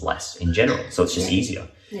compulsions less in general. So it's just easier.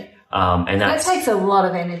 Yeah. And that takes a lot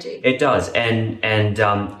of energy. It does. And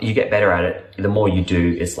you get better at it. The more you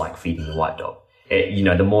do, it's like feeding the white dog.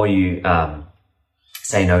 The more you,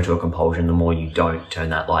 say no to a compulsion, the more you don't turn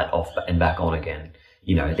that light off and back on again,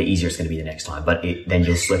 the easier it's going to be the next time. But then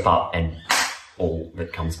you'll slip up and all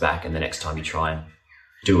that comes back. And the next time you try and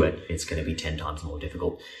do it, it's going to be 10 times more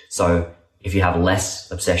difficult. So if you have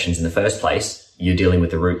less obsessions in the first place, you're dealing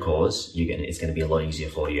with the root cause, it's going to be a lot easier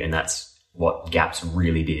for you. And that's what GAPS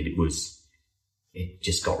really did. It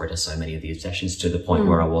just got rid of so many of the obsessions to the point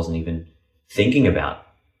where I wasn't even thinking about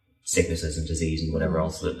sicknesses and disease and whatever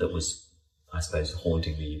else that was, I suppose,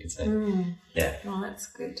 haunting me, you could say. Yeah. Well, that's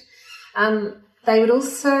good. They would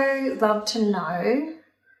also love to know,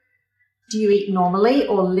 do you eat normally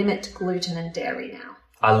or limit gluten and dairy now?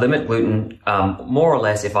 I limit gluten, more or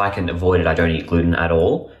less. If I can avoid it, I don't eat gluten at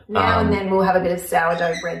all. Now and then we'll have a bit of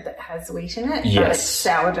sourdough bread that has wheat in it. Yes. But it's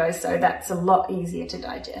sourdough, so that's a lot easier to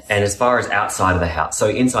digest. And as far as outside of the house, so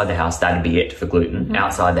inside the house, that'd be it for gluten.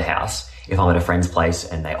 Outside the house, if I'm at a friend's place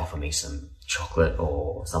and they offer me some chocolate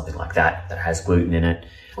or something like that has gluten in it.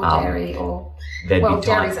 Or dairy or...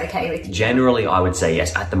 dairy's okay with you. Generally, I would say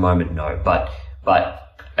yes. At the moment, no. But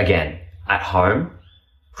again, at home,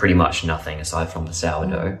 pretty much nothing aside from the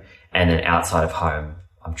sourdough. And then outside of home,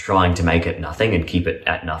 I'm trying to make it nothing and keep it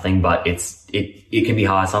at nothing, but it can be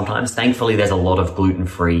hard sometimes. Thankfully, there's a lot of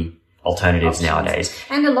gluten-free alternatives nowadays.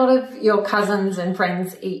 And a lot of your cousins and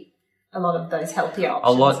friends eat a lot of those healthier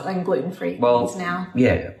options and gluten-free things now.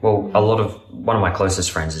 Yeah. Well, one of my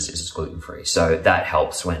closest friends is gluten-free. So that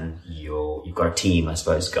helps when you've got a team, I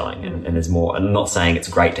suppose, going and there's more. I'm not saying it's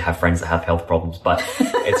great to have friends that have health problems, but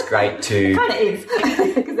it's great to... It kind of is.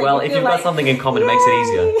 Well, if you've got something in common, it makes it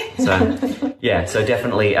easier. So, yeah. So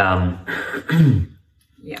definitely, outside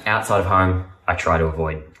of home, I try to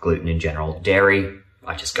avoid gluten in general. Dairy,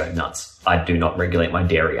 I just go nuts. I do not regulate my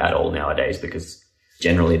dairy at all nowadays because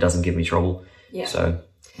generally it doesn't give me trouble. Yeah. So,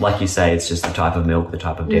 like you say, it's just the type of milk, the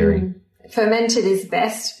type of dairy. Fermented is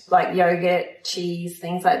best, like yogurt, cheese,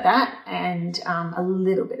 things like that, and a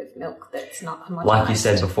little bit of milk that's not homogenized. Like you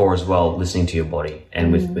said before as well, listening to your body.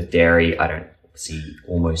 And with dairy, I don't see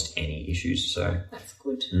almost any issues. So that's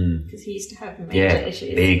good, because he used to have major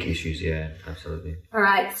issues. Big issues. Yeah, absolutely. All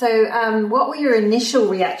right. So, what were your initial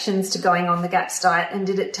reactions to going on the GAPS diet, and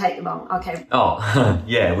did it take long? Okay. Oh,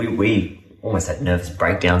 yeah. We almost had nervous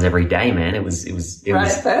breakdowns every day, man. It was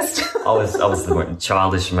right at first. I was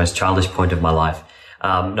the most childish point of my life.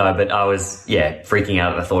 No, but I was, freaking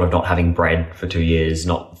out at the thought of not having bread for 2 years,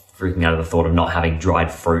 not freaking out at the thought of not having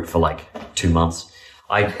dried fruit for like 2 months.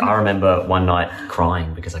 I remember one night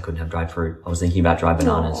crying because I couldn't have dried fruit. I was thinking about dried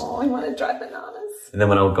bananas. Oh, I wanted dried bananas. And then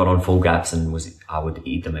when I got on full GAPS I would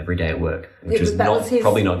eat them every day at work, which was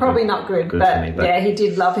probably not good but for me. But yeah, he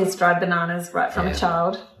did love his dried bananas right from a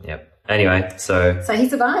child. Yep. Anyway, so he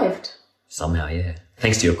survived. Somehow, yeah.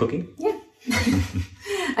 Thanks to your cooking. Yeah.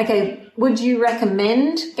 Okay, would you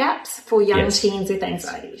recommend GAPS for young teens with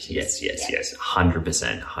anxiety issues? Yes.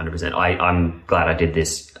 100%. I'm glad I did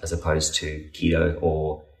this as opposed to keto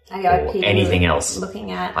or anything else.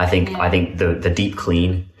 Looking at, I think the deep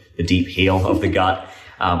clean, the deep heal of the gut,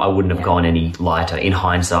 I wouldn't have gone any lighter. In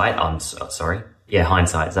hindsight, I'm sorry. Yeah,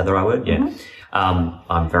 hindsight, is that the right word? Yeah.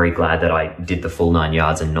 Mm-hmm. I'm very glad that I did the full 9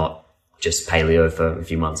 yards and not just paleo for a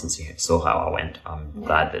few months and saw how I went. I'm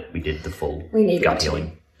glad that we did the full gut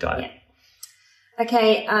healing diet. Yeah.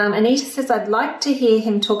 Okay, Anita says, I'd like to hear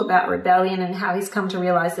him talk about rebellion and how he's come to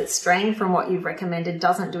realise that straying from what you've recommended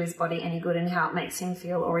doesn't do his body any good and how it makes him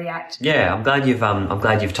feel or react. Yeah, I'm glad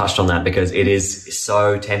you've touched on that, because it is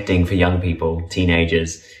so tempting for young people,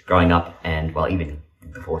 teenagers growing up, and even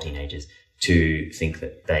before teenagers, to think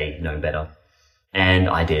that they know better. And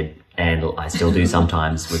I did. And I still do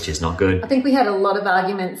sometimes, which is not good. I think we had a lot of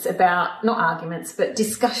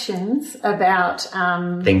discussions about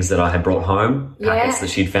things that I had brought home, packets that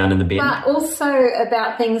she'd found in the bin. But also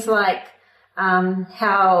about things like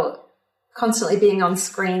how constantly being on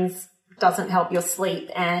screens doesn't help your sleep,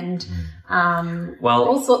 and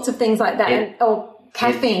all sorts of things like that. Or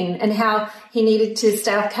caffeine, and how he needed to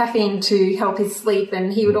stay off caffeine to help his sleep,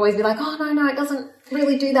 and he would always be like, oh, no, it doesn't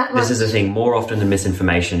really do that much. This is the thing. More often than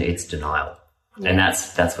misinformation, it's denial. Yeah. And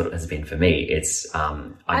that's what it has been for me. It's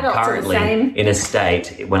I'm currently in a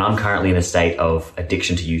state of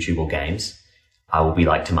addiction to YouTube or games. I will be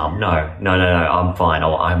like to mum, no, I'm fine.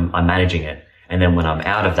 I'm managing it. And then when I'm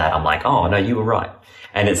out of that, I'm like, oh no, you were right.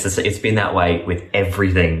 And it's been that way with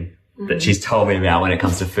everything that she's told me about when it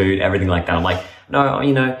comes to food, everything like that. I'm like,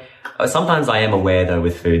 no, sometimes I am aware though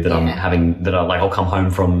with food that I'm having, that I'll come home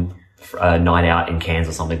from a night out in Cairns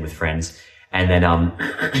or something with friends, and then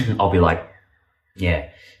I'll be like,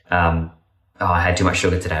 I had too much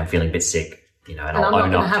sugar today, I'm feeling a bit sick, and I'll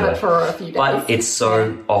own up to it. Have it for a few days. But it's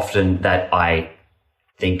so often that I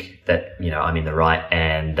think that I'm in the right,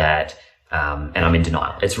 and that and I'm in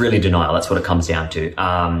denial. It's really denial. That's what it comes down to.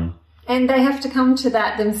 And they have to come to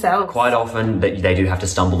that themselves. Quite often they do have to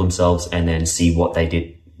stumble themselves and then see what they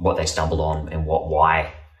did, what they stumbled on, and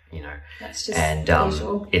why. That's just and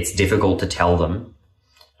it's difficult to tell them.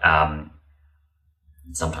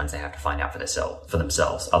 Sometimes they have to find out for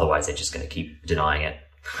themselves. Otherwise, they're just going to keep denying it.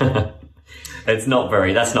 That's not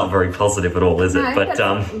very positive at all, is it? No, but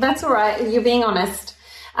that's all right. You're being honest.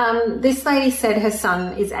 This lady said her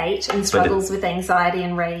son is 8 and struggles with anxiety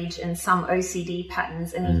and rage and some OCD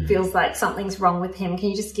patterns, and he feels like something's wrong with him. Can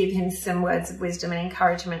you just give him some words of wisdom and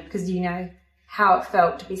encouragement, because you know how it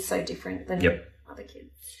felt to be so different than other kids?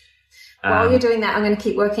 While you're doing that, I'm going to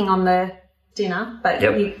keep working on the dinner, but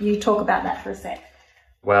you talk about that for a sec.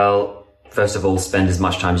 Well, first of all, spend as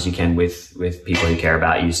much time as you can with people who care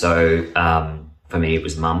about you. So for me, it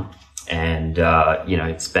was mum. And,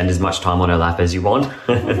 spend as much time on her lap as you want.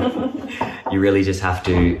 You really just have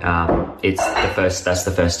to, that's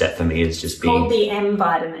the first step for me, is just being... Called the M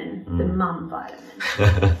vitamin, the mum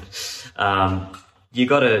vitamin. You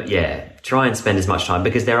gotta, try and spend as much time,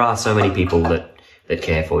 because there are so many people that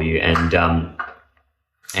care for you, and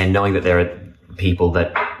knowing that there are people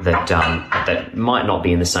that might not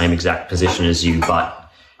be in the same exact position as you, but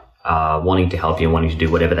wanting to help you and wanting to do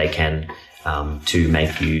whatever they can to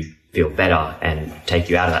make you feel better and take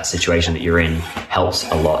you out of that situation that you're in, helps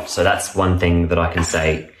a lot. So that's one thing that I can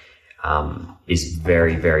say is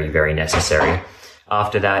very, very, very necessary.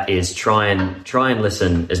 After that is try and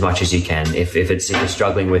listen as much as you can. If you're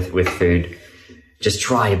struggling with food, just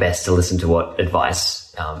try your best to listen to what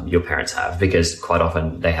advice your parents have, because quite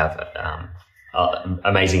often they have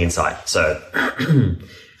amazing insight. So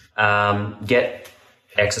get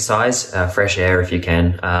exercise, fresh air if you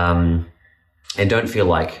can, and don't feel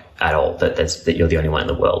like at all that you're the only one in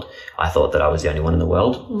the world. I thought that I was the only one in the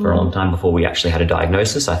world for a long time before we actually had a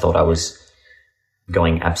diagnosis. I thought I was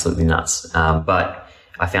going absolutely nuts. But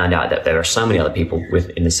I found out that there are so many other people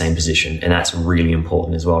in the same position, and that's really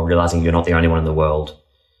important as well, realizing you're not the only one in the world.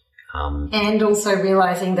 And also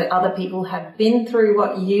realizing that other people have been through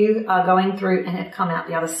what you are going through and have come out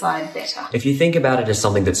the other side better. If you think about it as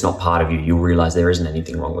something that's not part of you, you'll realize there isn't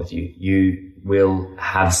anything wrong with you. You will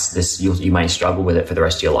have this, you may struggle with it for the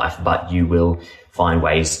rest of your life, but you will find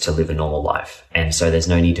ways to live a normal life. And so there's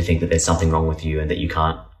no need to think that there's something wrong with you and that you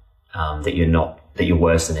can't, that you're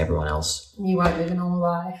worse than everyone else. You won't live a normal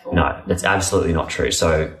life. No, that's absolutely not true.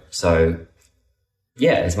 So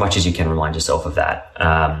yeah, as much as you can remind yourself of that.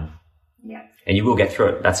 Yeah. And you will get through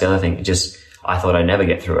it. That's the other thing. I thought I'd never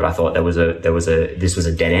get through it. I thought this was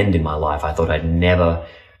a dead end in my life. I thought I'd never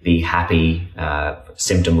be happy,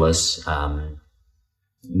 symptomless,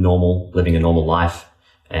 normal, living a normal life.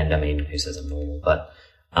 And I mean, who says I'm normal? But,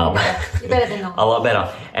 you're better than normal. A lot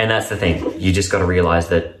better. And that's the thing. You just got to realize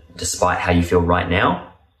that despite how you feel right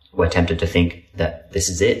now, we're tempted to think that this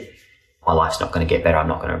is it. My life's not going to get better. I'm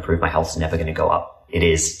not going to improve. My health's never going to go up. It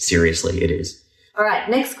is. Seriously, it is. All right,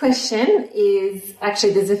 next question is,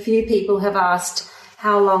 actually there's a few people have asked,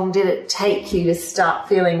 how long did it take you to start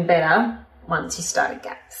feeling better once you started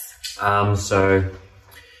GAPS? So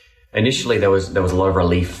initially there was a lot of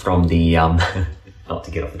relief from the, not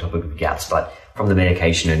to get off the topic of GAPS, but from the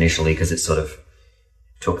medication initially, because it sort of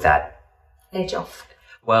took that edge off.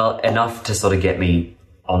 Well, enough to sort of get me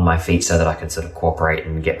on my feet so that I could sort of cooperate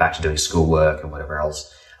and get back to doing schoolwork and whatever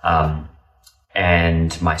else.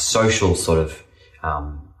 And my social sort of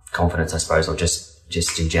confidence, I suppose, or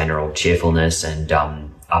just in general, cheerfulness and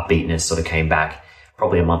upbeatness sort of came back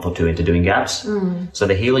probably a month or two into doing GAPS. So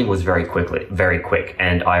the healing was very quick.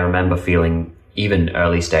 And I remember feeling, even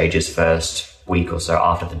early stages, first week or so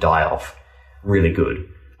after the die-off, really good.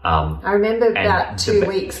 I remember about 2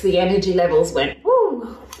 weeks, the energy levels went,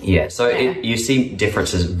 woo! Yeah, so you see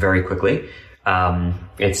differences very quickly.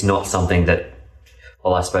 It's not something that,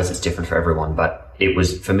 well, I suppose it's different for everyone, but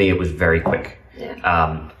for me, it was very quick.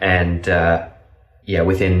 Yeah.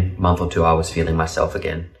 Within a month or two, I was feeling myself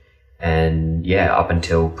again. And up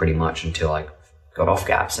until I got off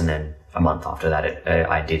GAPS. And then a month after that,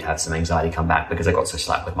 I did have some anxiety come back because I got so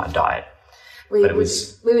slack with my diet. We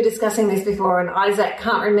were discussing this before, and Isaac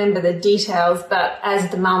can't remember the details, but as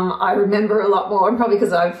the mum, I remember a lot more, and probably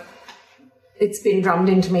because it's been drummed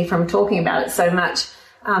into me from talking about it so much.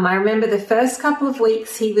 I remember the first couple of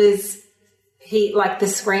weeks like the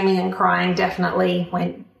screaming and crying definitely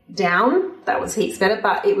went down. That was heaps better,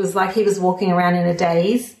 but it was like he was walking around in a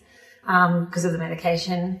daze because of the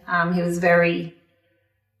medication. He was very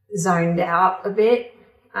zoned out a bit,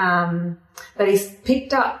 but he's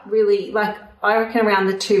picked up really, like I reckon around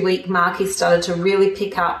the 2-week mark he started to really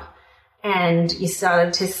pick up, and you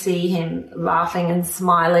started to see him laughing and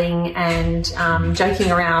smiling and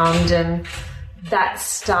joking around, and that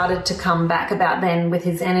started to come back about then with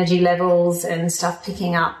his energy levels and stuff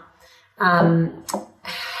picking up.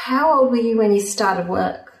 How old were you when you started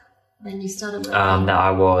work?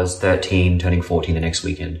 I was 13, turning 14 the next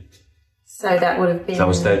weekend. So that would have been... So I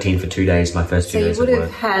was 13 for 2 days, my first 2 days of work. So you would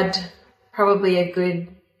have had probably a good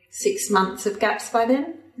 6 months of GAPS by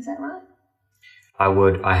then, is that right?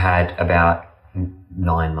 I had about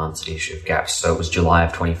 9 months-ish of GAPS. So it was July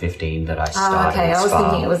of 2015 that I started. Oh, okay. I was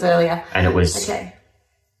thinking it was earlier. And it was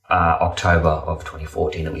October of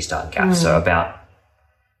 2014 that we started GAPS. So about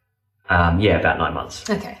 9 months.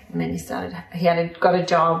 Okay. And then he got a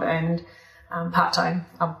job and part-time,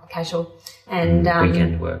 casual. And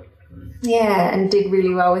weekend work. Yeah, and did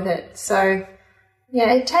really well with it. So,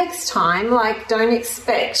 yeah, it takes time. Like, don't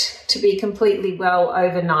expect to be completely well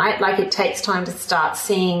overnight. Like, it takes time to start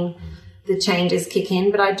seeing the changes kick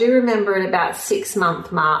in. But I do remember at about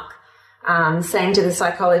 6-month mark saying to the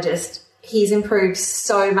psychologist, he's improved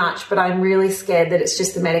so much, but I'm really scared that it's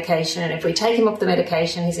just the medication. And if we take him off the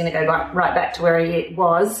medication, he's going to go right back to where he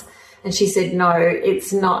was. And she said, no,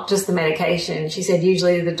 it's not just the medication. She said,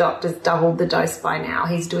 usually the doctor's doubled the dose by now.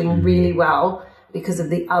 He's doing really well because of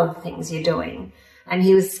the other things you're doing. And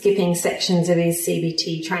he was skipping sections of his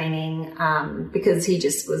CBT training because he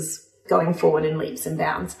just was going forward in leaps and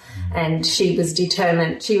bounds. And she was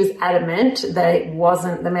determined, she was adamant that it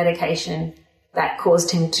wasn't the medication that caused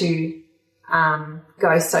him to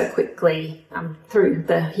go so quickly through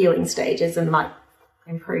the healing stages and like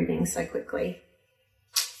improving so quickly.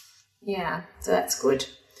 Yeah, so that's good.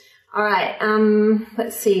 All right,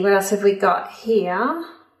 let's see, what else have we got here?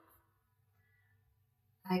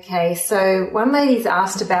 Okay, so one lady's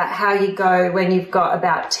asked about how you go when you've got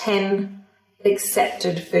about 10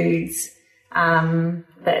 accepted foods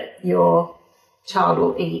that your child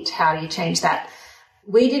will eat. How do you change that?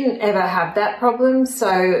 We didn't ever have that problem,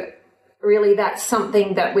 so really that's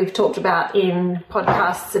something that we've talked about in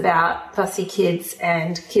podcasts about fussy kids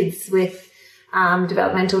and kids with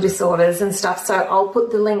developmental disorders and stuff. So I'll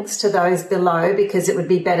put the links to those below because it would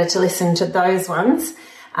be better to listen to those ones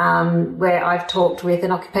where I've talked with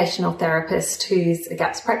an occupational therapist who's a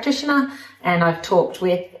GAPS practitioner, and I've talked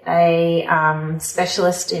with a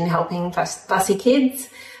specialist in helping fussy kids.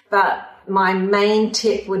 But my main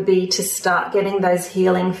tip would be to start getting those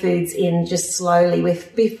healing foods in just slowly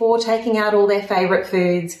before taking out all their favourite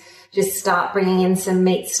foods. Just start bringing in some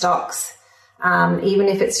meat stocks. Even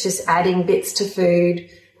if it's just adding bits to food,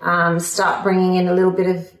 start bringing in a little bit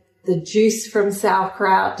of the juice from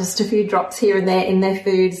sauerkraut, just a few drops here and there in their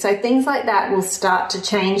food. So things like that will start to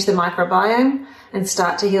change the microbiome and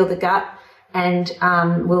start to heal the gut, and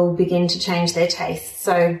will begin to change their taste.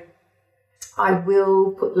 So I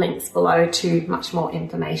will put links below to much more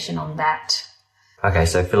information on that. Okay,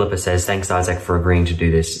 so Philippa says, thanks, Isaac, for agreeing to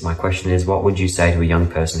do this. My question is, what would you say to a young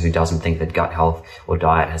person who doesn't think that gut health or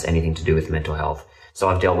diet has anything to do with mental health? So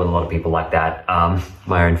I've dealt with a lot of people like that,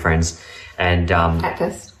 my own friends. And at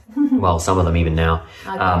first. well, some of them even now.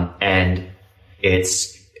 Okay. And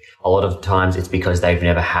it's a lot of times it's because they've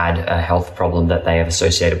never had a health problem that they have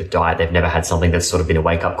associated with diet. They've never had something that's sort of been a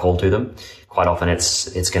wake-up call to them. Quite often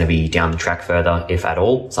it's going to be down the track further, if at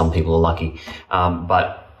all. Some people are lucky.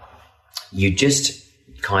 But you just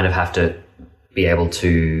kind of have to be able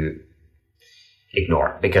to ignore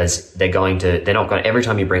it, because they're not going to, every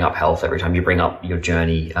time you bring up health, every time you bring up your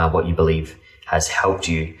journey, what you believe has helped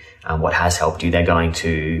you, what has helped you, they're going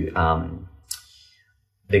to,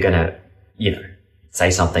 say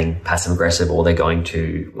something passive aggressive, or they're going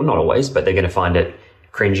to, well, not always, but they're going to find it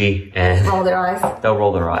cringy and roll their eyes. They'll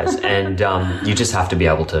roll their eyes. And, you just have to be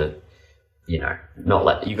able to, not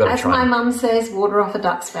let, you got to try. As my mum says, water off a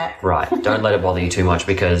duck's back. Right. Don't let it bother you too much,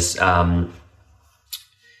 because,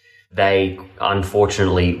 they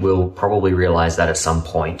unfortunately will probably realize that at some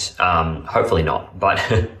point. Hopefully not, but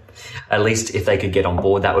at least if they could get on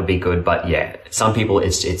board, that would be good. But yeah, some people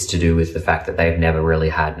it's to do with the fact that they've never really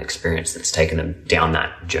had an experience that's taken them down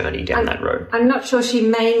that journey, that road. I'm not sure. She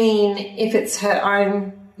may mean if it's her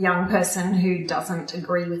own young person who doesn't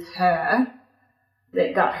agree with her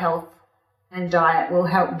that gut health and diet will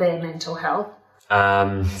help their mental health.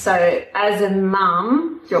 So as a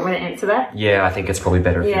mum, do you want me to answer that? Yeah, I think it's probably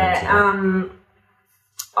better if you answer that.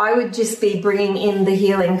 I would just be bringing in the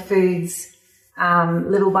healing foods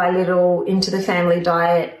little by little into the family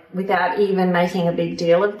diet without even making a big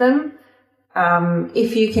deal of them.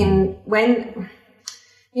 If you can, when,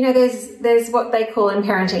 there's what they call in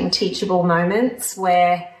parenting teachable moments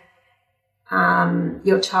where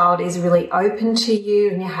your child is really open to you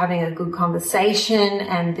and you're having a good conversation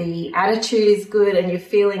and the attitude is good and you're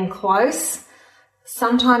feeling close.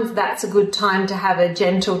 Sometimes that's a good time to have a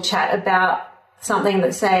gentle chat about something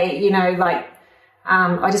that say,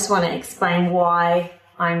 I just want to explain why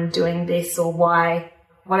I'm doing this or why,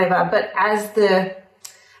 whatever. But as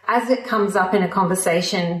it comes up in a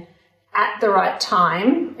conversation at the right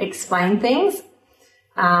time, explain things.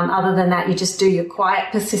 Other than that, you just do your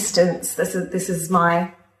quiet persistence. This is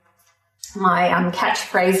my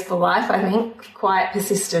catchphrase for life, I think. Quiet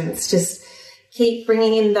persistence. Just keep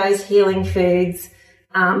bringing in those healing foods,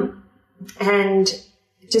 and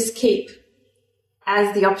just keep,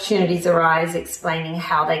 as the opportunities arise, explaining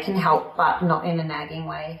how they can help, but not in a nagging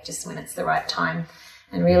way. Just when it's the right time,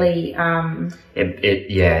 and really,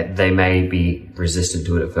 they may be resistant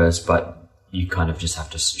to it at first, but you kind of just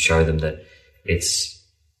have to show them that it's.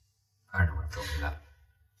 I don't know what I'm talking about.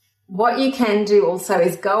 What you can do also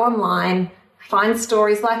is go online, find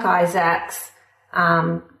stories like Isaac's,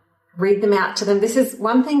 read them out to them. This is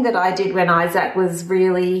one thing that I did when Isaac was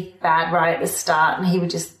really bad right at the start, and he would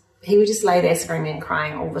just lay there screaming and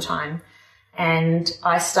crying all the time. And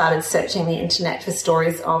I started searching the internet for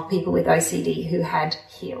stories of people with OCD who had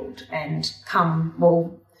healed and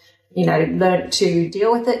learnt to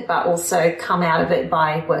deal with it, but also come out of it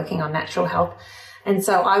by working on natural health. And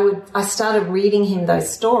so I started reading him those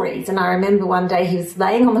stories, and I remember one day he was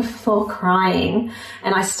laying on the floor crying,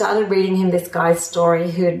 and I started reading him this guy's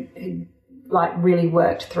story who really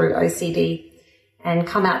worked through OCD and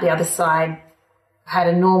come out the other side, had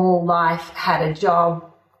a normal life, had a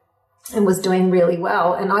job, and was doing really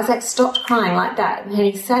well. And Isaac stopped crying like that, and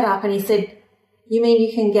he sat up and he said, "You mean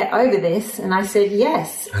you can get over this?" And I said,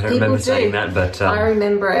 "Yes." I don't remember saying that, but... I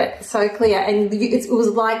remember it so clear. And it was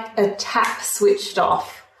like a tap switched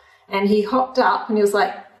off. And he hopped up and he was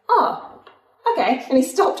like, "Oh, okay." And he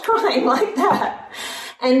stopped crying like that.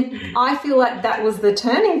 And I feel like that was the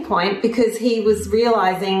turning point, because he was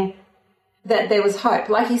realising that there was hope.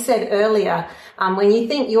 Like you said earlier, when you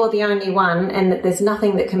think you're the only one and that there's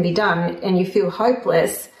nothing that can be done and you feel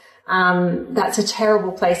hopeless, that's a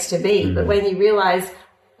terrible place to be. But when you realise,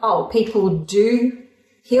 people do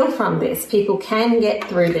heal from this, people can get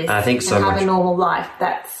through this I think and have a normal life,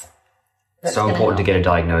 that's so important to get a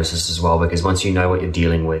diagnosis as well, because once you know what you're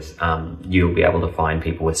dealing with, you'll be able to find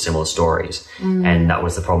people with similar stories. And that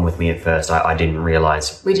was the problem with me at first. I didn't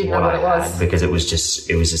realise we didn't know what it was, because it was just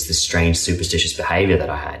this strange superstitious behaviour that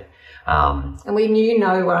I had. And we knew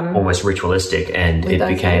no one. Almost ritualistic, and it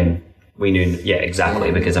became, we knew,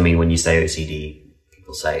 exactly, because I mean, when you say OCD,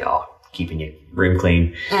 people say, keeping your room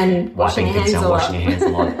clean and washing your hands a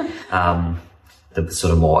lot. The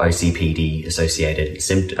sort of more OCPD associated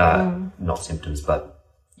not symptoms, but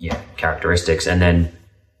characteristics. And then,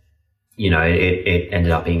 it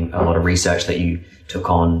ended up being a lot of research that you took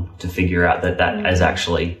on to figure out that as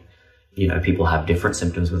actually, people have different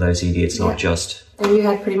symptoms with OCD. It's not just. And you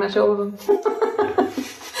had pretty much all of them.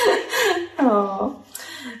 Oh,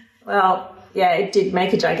 well, yeah, it did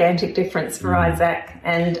make a gigantic difference for Isaac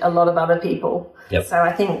and a lot of other people. Yep. So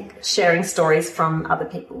I think sharing stories from other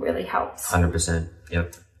people really helps. 100%.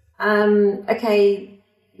 Yep. Okay.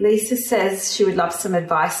 Lisa says she would love some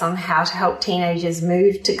advice on how to help teenagers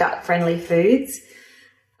move to gut-friendly foods.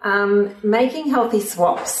 Making healthy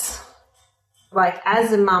swaps, like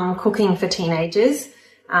as a mum cooking for teenagers,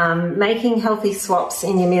 making healthy swaps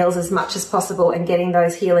in your meals as much as possible and getting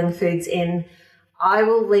those healing foods in. I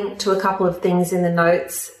will link to a couple of things in the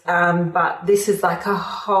notes, but this is like a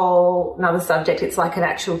whole another subject. It's like an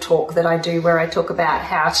actual talk that I do where I talk about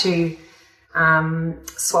how to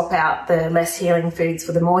swap out the less healing foods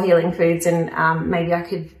for the more healing foods, and maybe I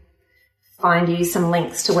could find you some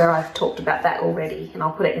links to where I've talked about that already, and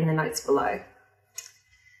I'll put it in the notes below.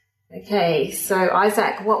 Okay, so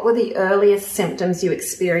Isaac, what were the earliest symptoms you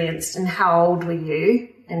experienced and how old were you,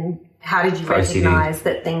 and how did you recognise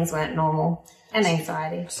that things weren't normal? And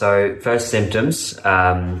anxiety. So first symptoms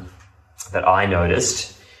that I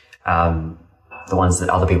noticed, the ones that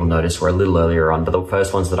other people noticed were a little earlier on, but the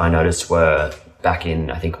first ones that I noticed were back in,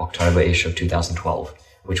 I think, October-ish of 2012,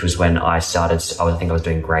 which was when I started, I think I was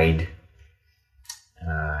doing grade,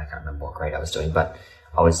 I can't remember what grade I was doing, but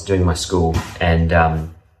I was doing my school and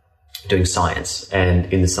doing science. And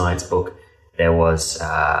in the science book, there was,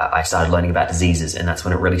 I started learning about diseases, and that's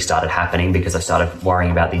when it really started happening, because I started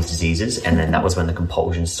worrying about these diseases, and then that was when the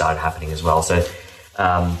compulsions started happening as well. So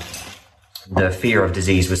the fear of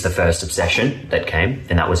disease was the first obsession that came,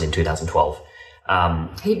 and that was in 2012.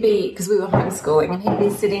 He'd be, because we were homeschooling, and he'd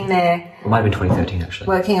be sitting there. It might have been 2013, actually.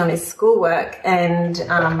 Working on his schoolwork, and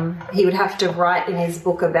he would have to write in his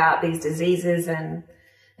book about these diseases and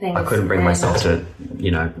things. I couldn't bring myself to,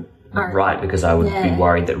 write, because I would be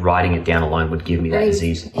worried that writing it down alone would give me that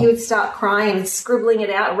disease. He would start crying, scribbling it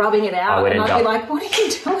out, rubbing it out, and I'd be like, what are you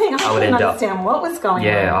doing? I couldn't understand what was going on.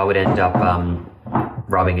 Yeah, I would end up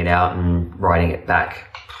rubbing it out and writing it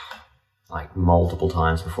back like multiple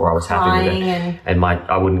times before I was happy with it. And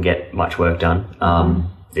I wouldn't get much work done.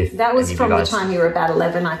 That was from the time you were about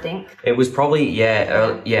 11, I think. It was probably,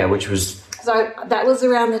 which was... So that was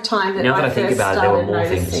around the time that I think about it, there were more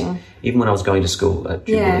things. Even when I was going to school at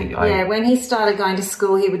Jubilee. When he started going to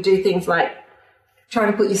school, he would do things like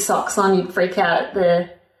trying to put your socks on, you'd freak out at the...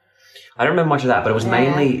 I don't remember much of that, but it was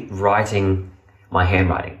mainly writing my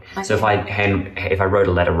handwriting. Okay. So if I wrote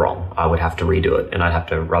a letter wrong, I would have to redo it, and I'd have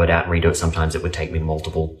to rub it out and redo it. Sometimes it would take me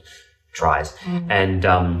multiple tries. And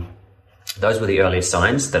those were the earliest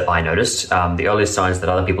signs that I noticed. The earliest signs that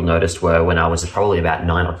other people noticed were when I was probably about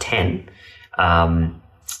 9 or 10.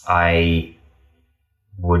 I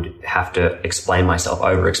would have to over-explain myself.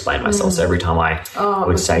 So every time I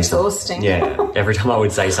would say something, every time I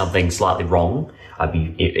would say something slightly wrong, I'd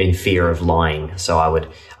be in fear of lying. So I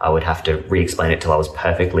would have to re-explain it till I was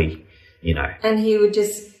perfectly, And he would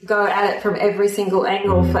just go at it from every single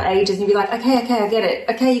angle for ages, and you'd be like, okay, I get it.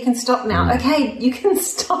 Okay, you can stop now. Okay, you can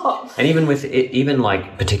stop. And even with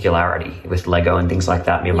like particularity with Lego and things like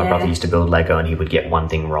that, me and my brother used to build Lego, and he would get one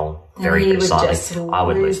thing wrong very slightly. I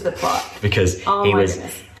would lose the plot because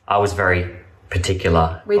I was very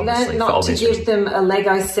particular. We learned not to give them a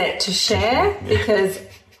Lego set to share because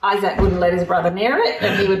Isaac wouldn't let his brother near it,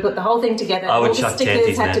 and he would put the whole thing together. All the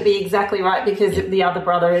stickers had to be exactly right because the other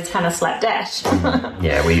brother is kind of slapdash.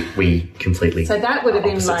 We completely. So that would have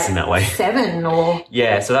been like 7 or.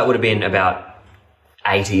 Yeah, so that would have been about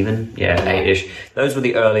 8 even. 8-ish. Those were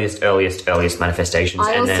the earliest manifestations.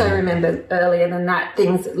 I also remember earlier than that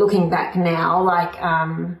things. Looking back now, like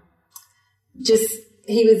just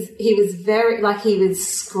he was very he would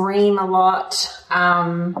scream a lot.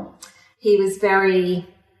 He was very.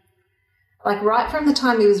 like right from the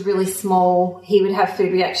time he was really small, he would have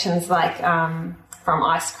food reactions like from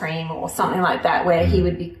ice cream or something like that, where he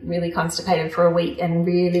would be really constipated for a week and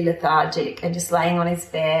really lethargic and just laying on his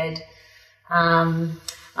bed. I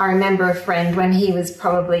remember a friend when he was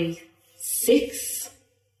probably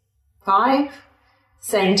 5,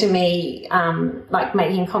 saying to me, like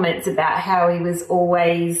making comments about how he was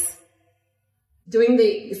always doing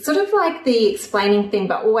the sort of like the explaining thing,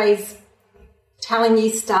 but always telling you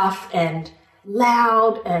stuff and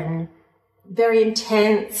loud and very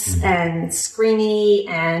intense and screamy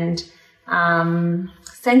and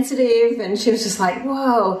sensitive. And she was just like,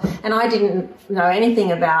 whoa. And I didn't know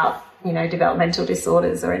anything about, you know, developmental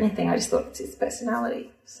disorders or anything. I just thought it's his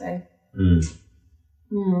personality. So,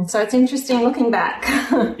 so it's interesting looking back.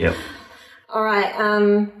 Yep. All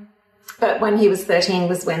right. But when he was 13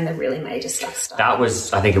 was when the really major stuff started. That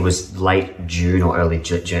was, I think it was late June or early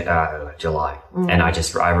July. And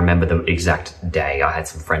I remember the exact day. I had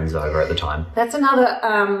some friends over at the time. That's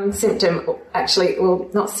another symptom, actually, well,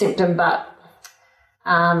 not symptom, but...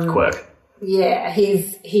 quirk. Yeah,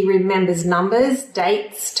 he remembers numbers,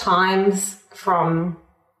 dates, times from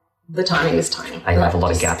the time he was tiny. I have a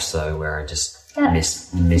lot of gaps, though, where I just... miss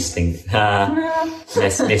things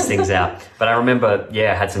miss things out. But I remember, I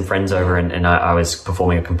had some friends over and I was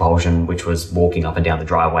performing a compulsion, which was walking up and down the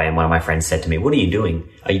driveway, and one of my friends said to me, "What are you doing?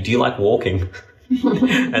 Do you like walking?"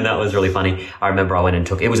 And that was really funny. I remember I went and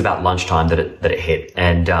it was about lunchtime that it hit,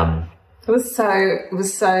 and it was so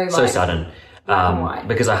sudden.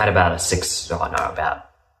 Because I had about about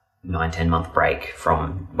 9-10 month break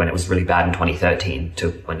from when it was really bad in 2013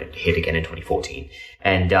 to when it hit again in 2014.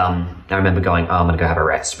 And I remember going, I'm going to go have a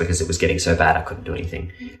rest because it was getting so bad I couldn't do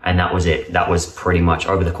anything. And that was it. That was pretty much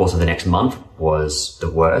over the course of the next month was the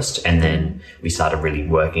worst. And then we started really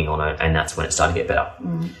working on it, and that's when it started to get better.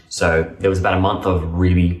 So there was about a month of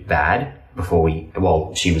really bad before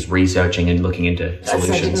she was researching and looking into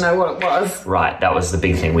solutions. I didn't know what it was. Right. That was the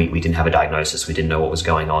big thing. We didn't have a diagnosis. We didn't know what was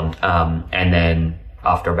going on. And then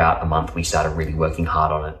after about a month, we started really working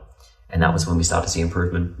hard on it. And that was when we started to see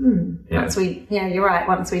improvement. You're right.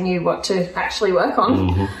 Once we knew what to actually work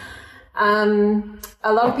on.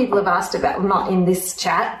 A lot of people have asked about, not in this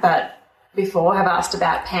chat, but before, have asked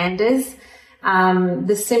about pandas.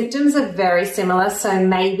 The symptoms are very similar. So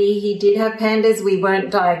maybe he did have pandas.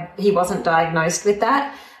 He wasn't diagnosed with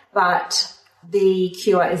that, but the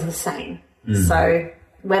cure is the same. So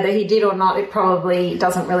whether he did or not, it probably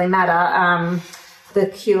doesn't really matter. The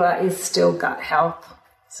cure is still gut health.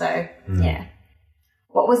 So,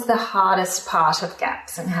 What was the hardest part of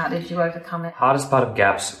GAPS and how did you overcome it? Hardest part of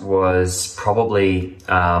GAPS was probably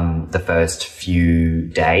the first few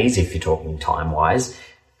days, if you're talking time-wise,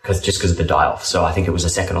 because of the die-off. So I think it was the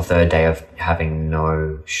second or third day of having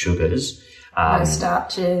no sugars. No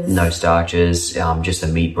starches. Just the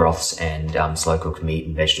meat broths and slow-cooked meat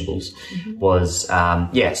and vegetables. Was,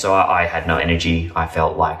 so I had no energy. I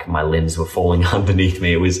felt like my limbs were falling underneath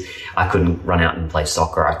me. I couldn't run out and play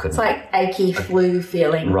soccer. It's like achy flu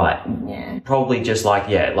feeling. Right. Yeah. Probably just like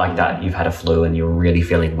that. You've had a flu and you're really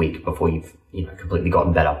feeling weak before you've, completely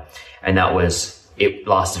gotten better. And it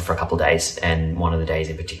lasted for a couple of days, and one of the days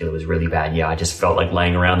in particular was really bad. I just felt like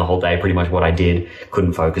laying around the whole day, pretty much what I did.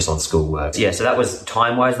 Couldn't focus on schoolwork. So that was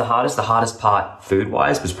time-wise the hardest. The hardest part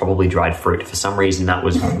food-wise was probably dried fruit. For some reason, that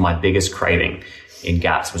was my biggest craving in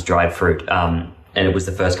GAPS was dried fruit. And it was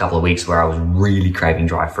the first couple of weeks where I was really craving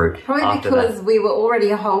dried fruit. Probably because we were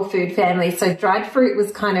already a whole food family, so dried fruit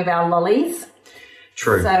was kind of our lollies.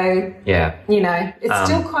 True. So, it's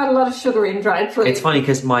still quite a lot of sugar in dried fruit. It's funny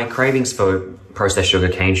because my cravings for processed sugar,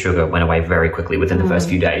 cane sugar, went away very quickly within the first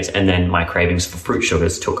few days. And then my cravings for fruit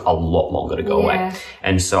sugars took a lot longer to go away.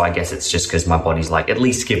 And so I guess it's just because my body's like, at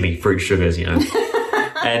least give me fruit sugars,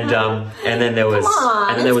 And then there was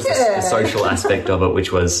the social aspect of it,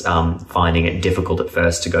 which was finding it difficult at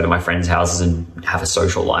first to go to my friends' houses and have a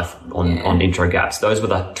social life on intro GAPS. Those were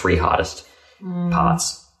the 3 hardest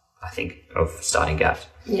parts, I think, of starting GAPS.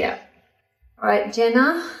 Yeah. All right,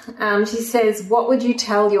 Jenna, she says, what would you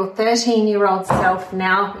tell your 13-year-old self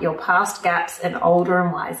now you're past GAPS and older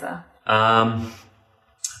and wiser?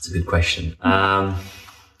 That's a good question.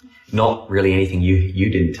 Not really anything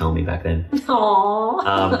you didn't tell me back then.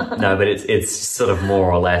 Aww. No, but it's sort of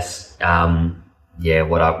more or less,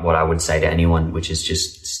 what I would say to anyone, which is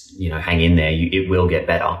just, hang in there. It will get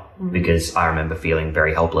better, because I remember feeling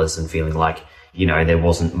very helpless and feeling like, there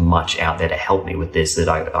wasn't much out there to help me with this, that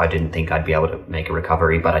I didn't think I'd be able to make a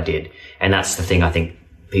recovery, but I did. And that's the thing I think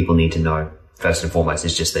people need to know first and foremost,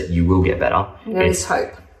 is just that you will get better. There's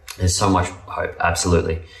hope. There's so much hope.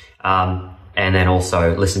 Absolutely. And then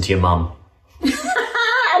also listen to your mum.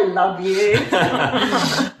 And I love you.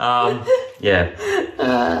 Yeah.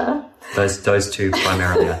 Those two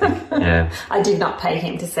primarily, I think. Yeah. I did not pay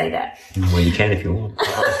him to say that. Well, you can if you want.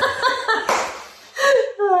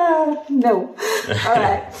 No. All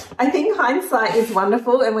right. I think hindsight is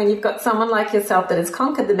wonderful, and when you've got someone like yourself that has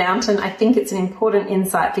conquered the mountain, I think it's an important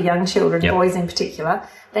insight for young children, yep. boys in particular.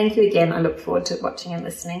 Thank you again. I look forward to watching and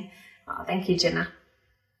listening. Oh, thank you, Jenna.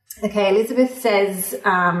 Okay, Elizabeth says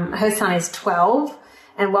her son is 12,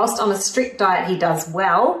 and whilst on a strict diet, he does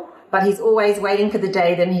well, but he's always waiting for the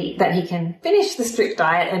day that he can finish the strict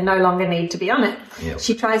diet and no longer need to be on it. Yep.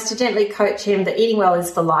 She tries to gently coach him that eating well is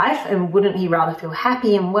for life, and wouldn't he rather feel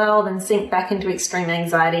happy and well than sink back into extreme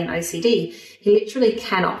anxiety and OCD? He literally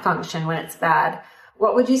cannot function when it's bad.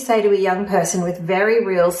 What would you say to a young person with very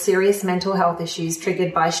real, serious mental health issues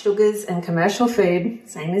triggered by sugars and commercial food,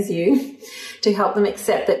 same as you, to help them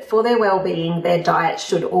accept that for their well-being, their diet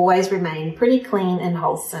should always remain pretty clean and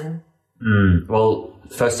wholesome? Well,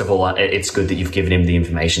 first of all, it's good that you've given him the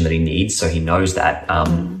information that he needs, so he knows that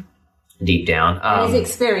deep down. And he's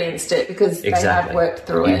experienced it because they have worked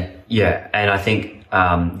through it. Yeah, and I think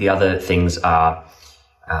the other things are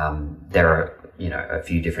there are a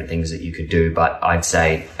few different things that you could do, but I'd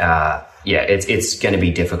say it's going to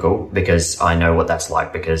be difficult because I know what that's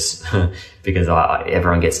like because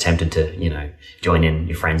everyone gets tempted to join in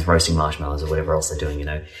your friends roasting marshmallows or whatever else they're doing.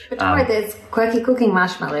 But don't worry, there's quirky cooking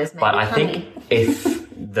marshmallows. But I think if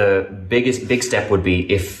the big step would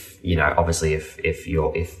be if obviously if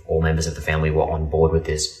all members of the family were on board with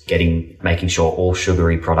this, making sure all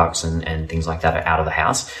sugary products and things like that are out of the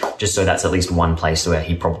house, just so that's at least one place where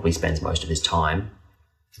he probably spends most of his time,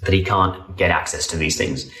 that he can't get access to these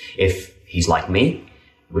things. If he's like me,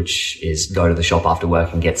 which is go to the shop after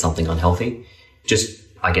work and get something unhealthy, just,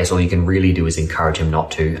 I guess all you can really do is encourage him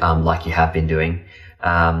not to, like you have been doing.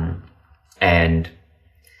 And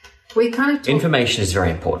we kind of information is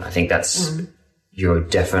very important. I think that's, you're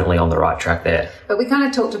definitely on the right track there. But we kind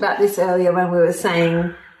of talked about this earlier when we were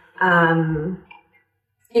saying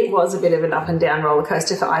it was a bit of an up and down roller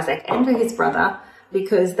coaster for Isaac and for his brother,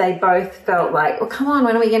 because they both felt like, well, come on,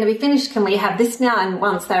 when are we going to be finished? Can we have this now? And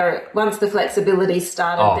once the flexibility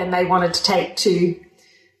started, then they wanted to take too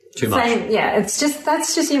much. Yeah, that's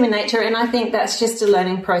just human nature, and I think that's just a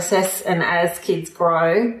learning process. And as kids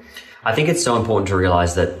grow, I think it's so important to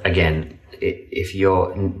realize that, again, if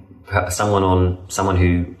you're someone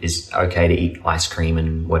who is okay to eat ice cream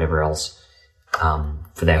and whatever else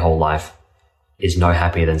for their whole life is no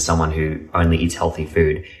happier than someone who only eats healthy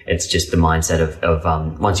food. It's just the mindset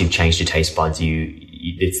of once you've changed your taste buds,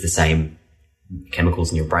 it's the same chemicals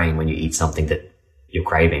in your brain when you eat something that you're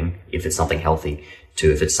craving, if it's something healthy,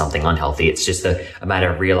 to if it's something unhealthy. It's just a matter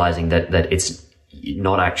of realizing that it's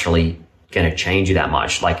not actually going to change you that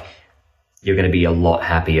much. Like, you're going to be a lot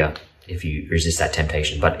happier if you resist that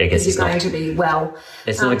temptation. But I guess it's going to be well.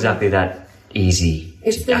 It's not exactly that easy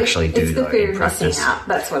to actually do though in practice. Out.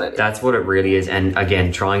 That's what it is. That's what it really is. And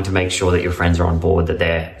again, trying to make sure that your friends are on board, that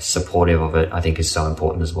they're supportive of it, I think is so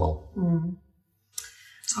important as well.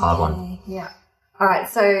 It's a hard one. Yeah. All right.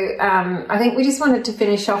 So I think we just wanted to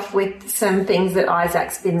finish off with some things that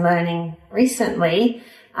Isaac's been learning recently.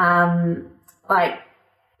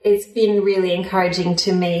 It's been really encouraging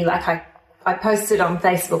to me. Like I posted on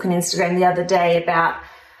Facebook and Instagram the other day about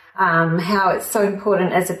how it's so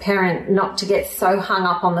important as a parent not to get so hung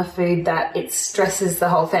up on the food that it stresses the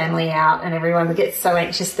whole family out, and everyone gets so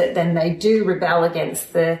anxious that then they do rebel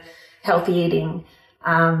against the healthy eating.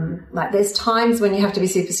 There's times when you have to be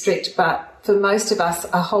super strict, but for most of us,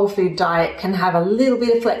 a whole food diet can have a little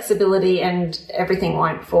bit of flexibility and everything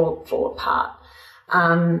won't fall apart.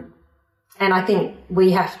 And I think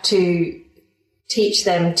we have to teach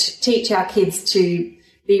our kids to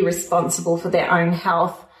be responsible for their own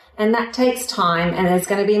health. And that takes time, and there's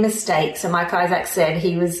going to be mistakes. And like Isaac said,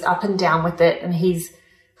 he was up and down with it, and he's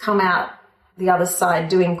come out the other side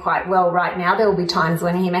doing quite well right now. There will be times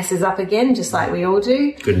when he messes up again, just like we all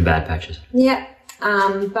do. Good and bad patches. Yeah.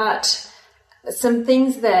 But some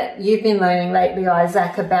things that you've been learning lately,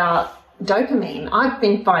 Isaac, about dopamine. I've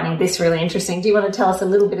been finding this really interesting. Do you want to tell us a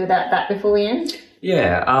little bit about that before we end?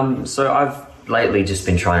 Yeah. So I've lately just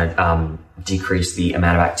been trying to decrease the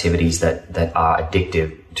amount of activities that are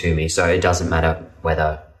addictive to me. So it doesn't matter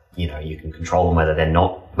whether you can control them,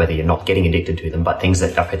 whether you're not getting addicted to them, but things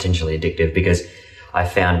that are potentially addictive, because I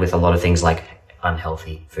found with a lot of things like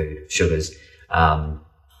unhealthy food, sugars,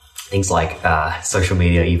 things like social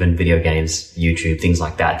media, even video games, YouTube, things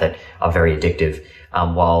like that are very addictive.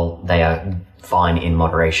 While they are fine in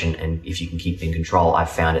moderation, and if you can keep in control, I've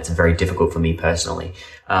found it's very difficult for me personally.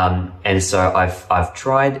 And so I've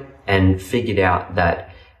tried and figured out that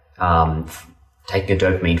taking a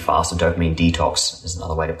dopamine fast, a dopamine detox is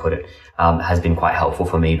another way to put it, has been quite helpful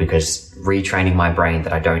for me, because retraining my brain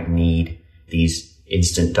that I don't need these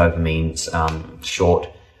instant dopamines, short,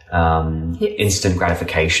 instant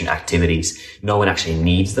gratification activities. No one actually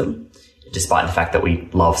needs them, despite the fact that we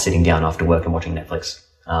love sitting down after work and watching Netflix.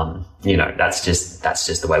 That's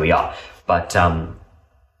just the way we are. But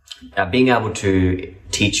being able to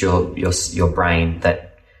teach your brain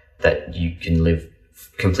that you can live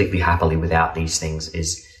completely happily without these things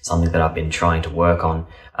is something that I've been trying to work on.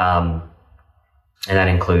 And that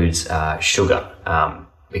includes sugar,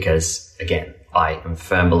 because again, I am a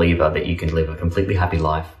firm believer that you can live a completely happy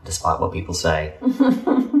life, despite what people say,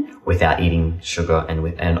 without eating sugar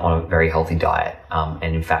and on a very healthy diet.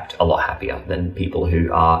 And in fact, a lot happier than people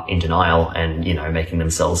who are in denial and, making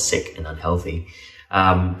themselves sick and unhealthy.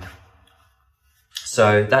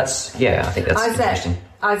 So that's, I think that's interesting.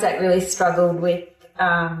 Isaac really struggled with,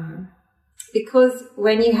 because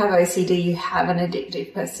when you have OCD, you have an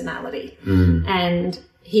addictive personality, and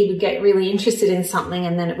he would get really interested in something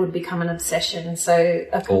and then it would become an obsession. So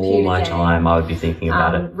a computer all my game, time I would be thinking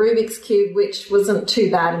about it. Rubik's Cube, which wasn't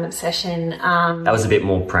too bad an obsession. That was a bit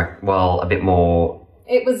more,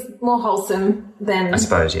 it was more wholesome than, I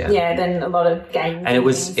suppose, yeah, than a lot of games. And it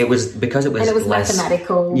was because it was, and it was less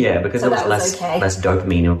mathematical. Yeah, because so there was less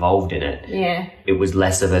dopamine involved in it. Yeah. It was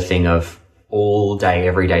less of a thing of all day,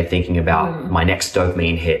 every day thinking about my next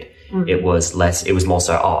dopamine hit. It was more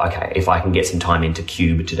so, okay, if I can get some time into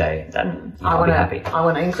Cube today, then I'll be happy. I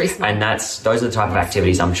want to increase my... And those are the type of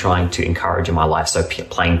activities I'm trying to encourage in my life. So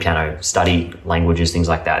playing piano, study languages, things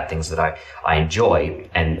like that, things that I enjoy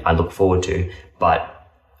and I look forward to, but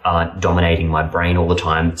aren't dominating my brain all the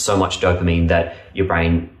time. So much dopamine that your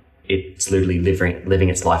brain, it's literally living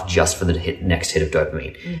its life just for the next hit of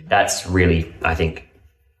dopamine. That's really, I think,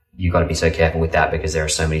 you've got to be so careful with that, because there are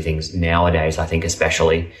so many things nowadays, I think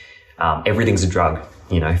especially, everything's a drug.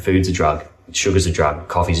 Food's a drug, sugar's a drug,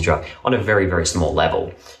 coffee's a drug on a very, very small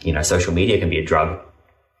level. Social media can be a drug,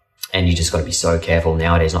 and you just got to be so careful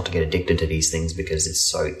nowadays not to get addicted to these things, because it's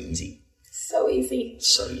so easy. So easy.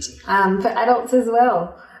 So easy. For adults as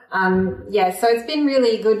well. So it's been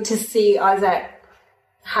really good to see Isaac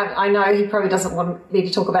I know he probably doesn't want me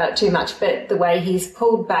to talk about it too much, but the way he's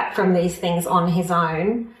pulled back from these things on his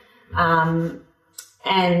own,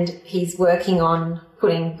 and he's working on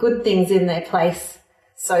putting good things in their place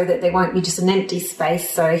so that there won't be just an empty space.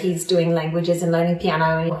 So he's doing languages and learning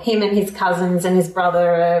piano. Him and his cousins and his brother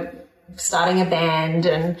are starting a band.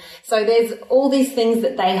 And so there's all these things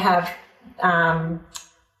that they have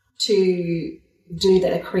to do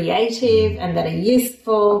that are creative and that are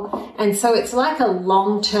useful. And so it's like a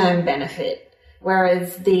long-term benefit,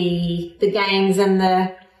 whereas the games and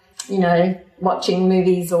the, watching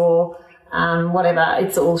movies or whatever,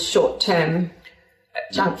 it's all short-term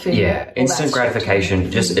junk food. Yeah, instant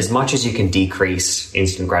gratification, just as much as you can decrease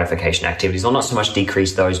instant gratification activities, or not so much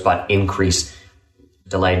decrease those, but increase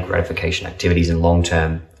delayed gratification activities and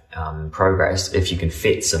long-term progress. If you can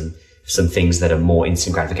fit some things that are more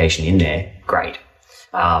instant gratification in there, great.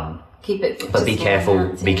 Keep it. But be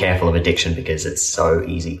careful. Be careful of addiction, because it's so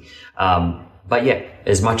easy. But yeah,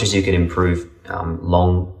 as much as you can improve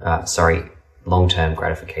long-term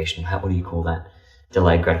gratification. What do you call that?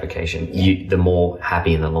 Delayed gratification. Yeah. The more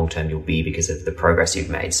happy in the long term you'll be because of the progress you've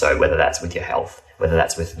made. So whether that's with your health, whether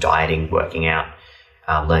that's with dieting, working out,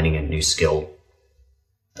 learning a new skill,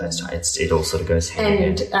 it all sort of goes hand in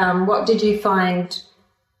hand. And what did you find?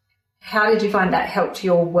 How did you find that helped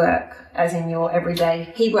your work, as in your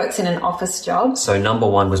everyday? He works in an office job. So number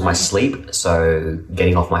one was my sleep. So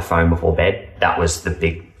getting off my phone before bed. That was the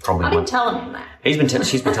big problem. I didn't tell him that.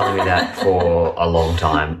 She's been telling me that for a long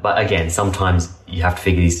time. But again, sometimes you have to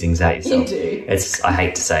figure these things out yourself. You do. I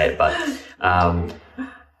hate to say it, but and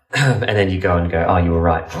then you go, oh, you were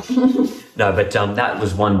right. No, but that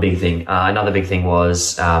was one big thing. Another big thing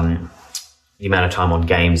was the amount of time on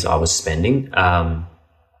games I was spending.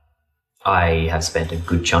 I have spent a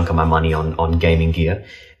good chunk of my money on gaming gear,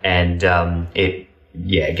 and it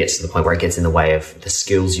gets to the point where it gets in the way of the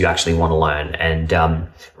skills you actually want to learn. And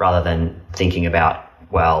rather than thinking about,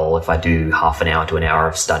 well, if I do half an hour to an hour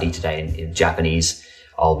of study today in Japanese,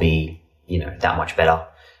 I'll be, that much better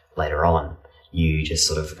later on. You just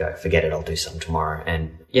sort of go, forget it, I'll do some tomorrow.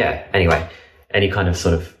 And anyway, any kind of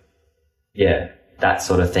sort of, that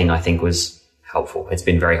sort of thing I think was helpful. It's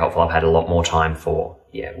been very helpful. I've had a lot more time for,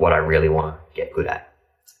 what I really want to get good at.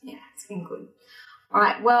 Yeah, it's been good. All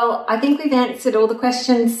right. Well, I think we've answered all the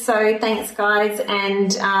questions. So thanks, guys.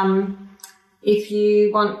 And if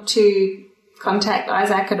you want to contact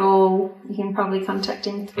Isaac at all, you can probably contact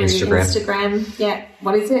him through Instagram. Yeah.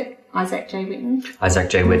 What is it? Isaac J. Whitton? Isaac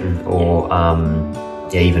J. Whitton, or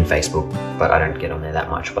even Facebook, but I don't get on there that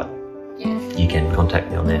much, but you can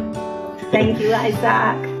contact me on there. Thank you,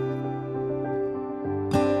 Isaac.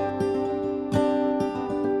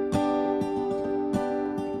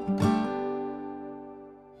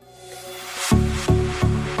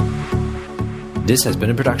 This has been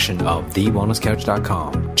a production of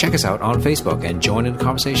TheWellnessCouch.com. Check us out on Facebook and join in the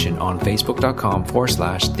conversation on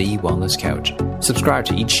Facebook.com/TheWellnessCouch. Subscribe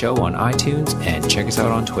to each show on iTunes and check us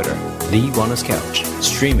out on Twitter. The Wellness Couch,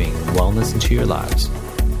 streaming wellness into your lives.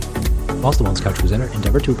 Whilst the Wellness Couch presenter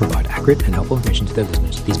endeavor to provide accurate and helpful information to their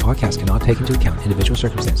listeners, these podcasts cannot take into account individual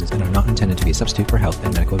circumstances and are not intended to be a substitute for health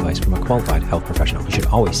and medical advice from a qualified health professional. You should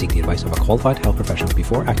always seek the advice of a qualified health professional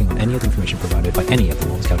before acting on any of the information provided by any of the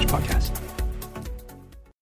Wellness Couch podcasts.